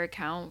flag your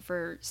account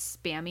for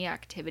spammy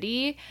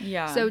activity.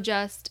 Yeah. So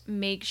just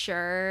make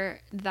sure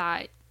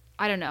that,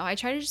 I don't know, I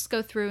try to just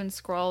go through and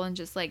scroll and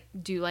just like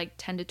do like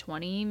 10 to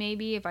 20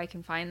 maybe, if I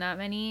can find that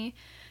many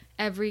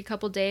every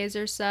couple days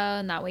or so,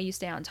 and that way you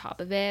stay on top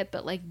of it.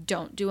 But like,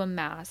 don't do a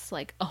mass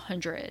like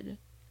 100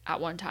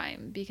 at one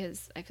time,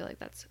 because I feel like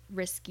that's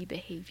risky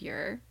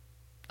behavior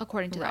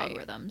according to the Right.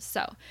 algorithm.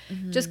 So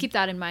just keep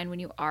that in mind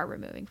when you are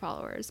removing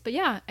followers. But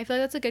yeah, I feel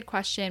like that's a good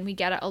question. We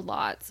get it a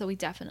lot, so we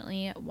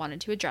definitely wanted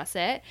to address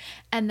it.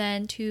 And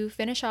then to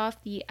finish off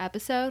the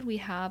episode, we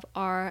have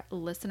our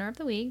listener of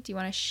the week. Do you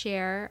want to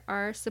share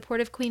our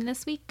supportive queen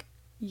this week?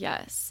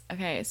 Yes.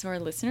 Okay, so our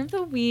listener of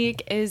the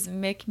week is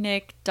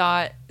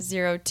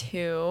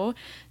mcnick.02.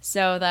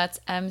 So that's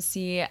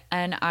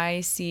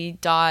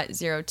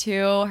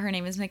MCNIC.02. Her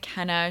name is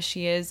McKenna.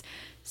 She is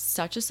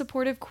such a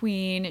supportive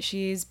queen.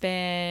 She's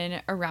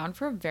been around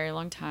for a very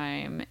long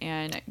time,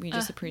 and we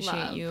just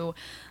appreciate you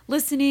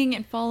listening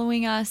and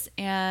following us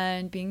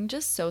and being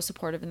just so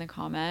supportive in the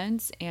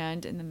comments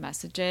and in the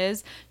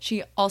messages.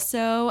 She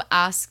also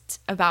asked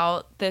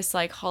about this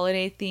like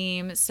holiday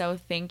theme, so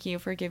thank you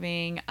for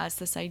giving us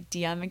this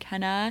idea,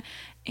 McKenna.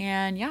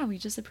 And yeah, we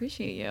just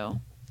appreciate you.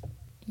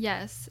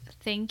 Yes,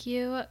 thank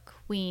you,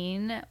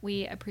 Queen.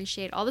 We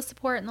appreciate all the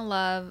support and the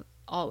love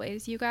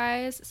always, you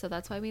guys. So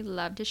that's why we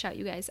love to shout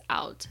you guys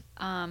out.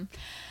 But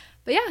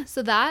yeah,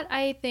 so that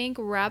I think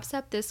wraps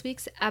up this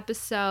week's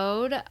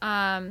episode.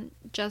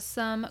 Just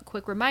some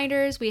quick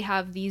reminders. We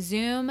have the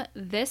Zoom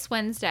this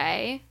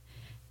Wednesday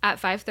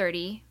at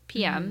 5:30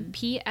 p.m.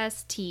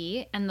 PST,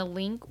 and the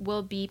link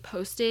will be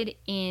posted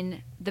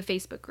in the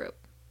Facebook group.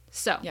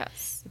 So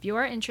yes, if you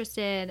are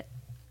interested,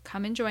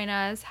 come and join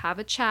us, have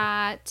a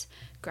chat,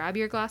 grab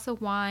your glass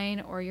of wine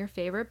or your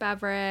favorite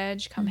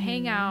beverage, come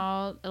hang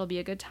out. It'll be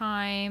a good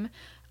time.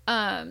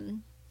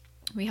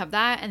 We have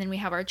that, and then we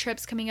have our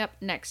trips coming up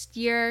next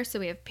year. So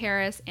we have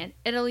Paris and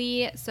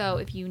Italy. So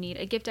if you need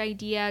a gift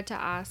idea to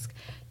ask,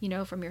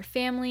 from your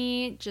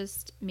family,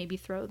 just maybe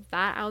throw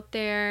that out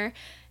there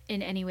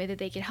in any way that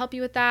they can help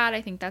you with that.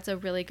 I think that's a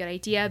really good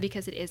idea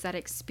because it is that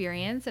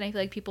experience, and I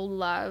feel like people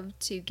love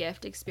to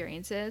gift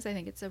experiences. I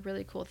think it's a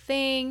really cool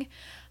thing.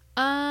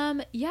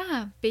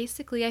 Yeah,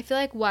 basically I feel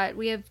like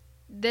we have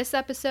this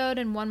episode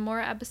and one more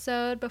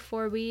episode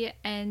before we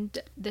end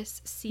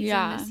this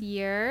season this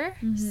year.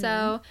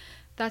 So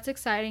that's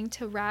exciting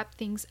to wrap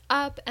things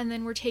up, and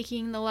then we're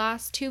taking the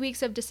last 2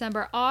 weeks of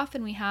December off,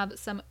 and we have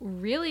some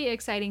really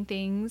exciting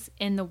thit's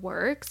in the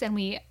works, and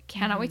we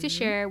cannot wait to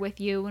share with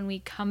you when we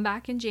come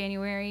back in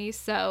January.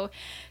 So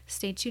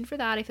stay tuned for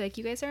that. I feel like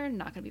you guys are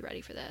not going to be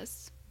ready for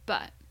this,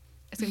 but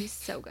it's going to be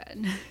so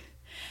good.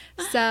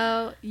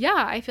 So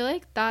yeah, I feel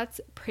like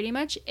that's pretty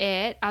much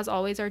it. As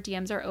always, our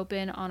DMs are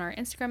open on our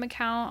Instagram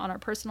account, on our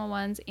personal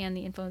ones, and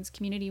the Influence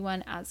community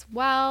one as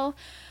well.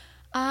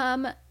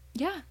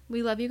 Yeah,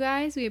 we love you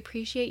guys. We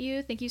appreciate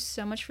you. Thank you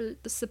so much for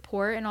the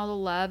support and all the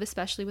love,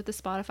 especially with the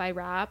Spotify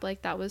Wrap.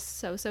 Like, that was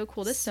so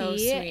cool to see.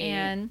 Sweet.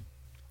 And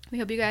we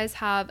hope you guys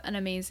have an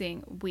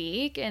amazing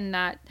week and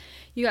that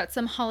you got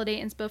some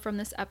holiday inspo from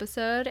this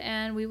episode.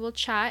 And we will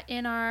chat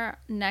in our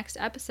next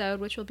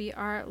episode, which will be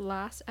our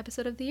last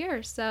episode of the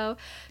year. So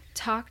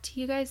talk to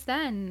you guys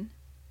then.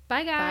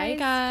 Bye, guys. Bye,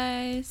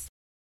 guys.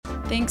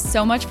 Thanks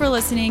so much for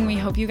listening. We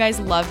hope you guys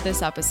loved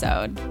this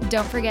episode.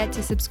 Don't forget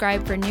to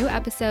subscribe for new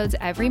episodes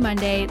every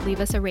Monday. Leave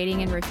us a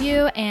rating and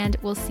review, and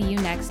we'll see you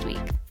next week.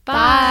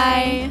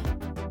 Bye.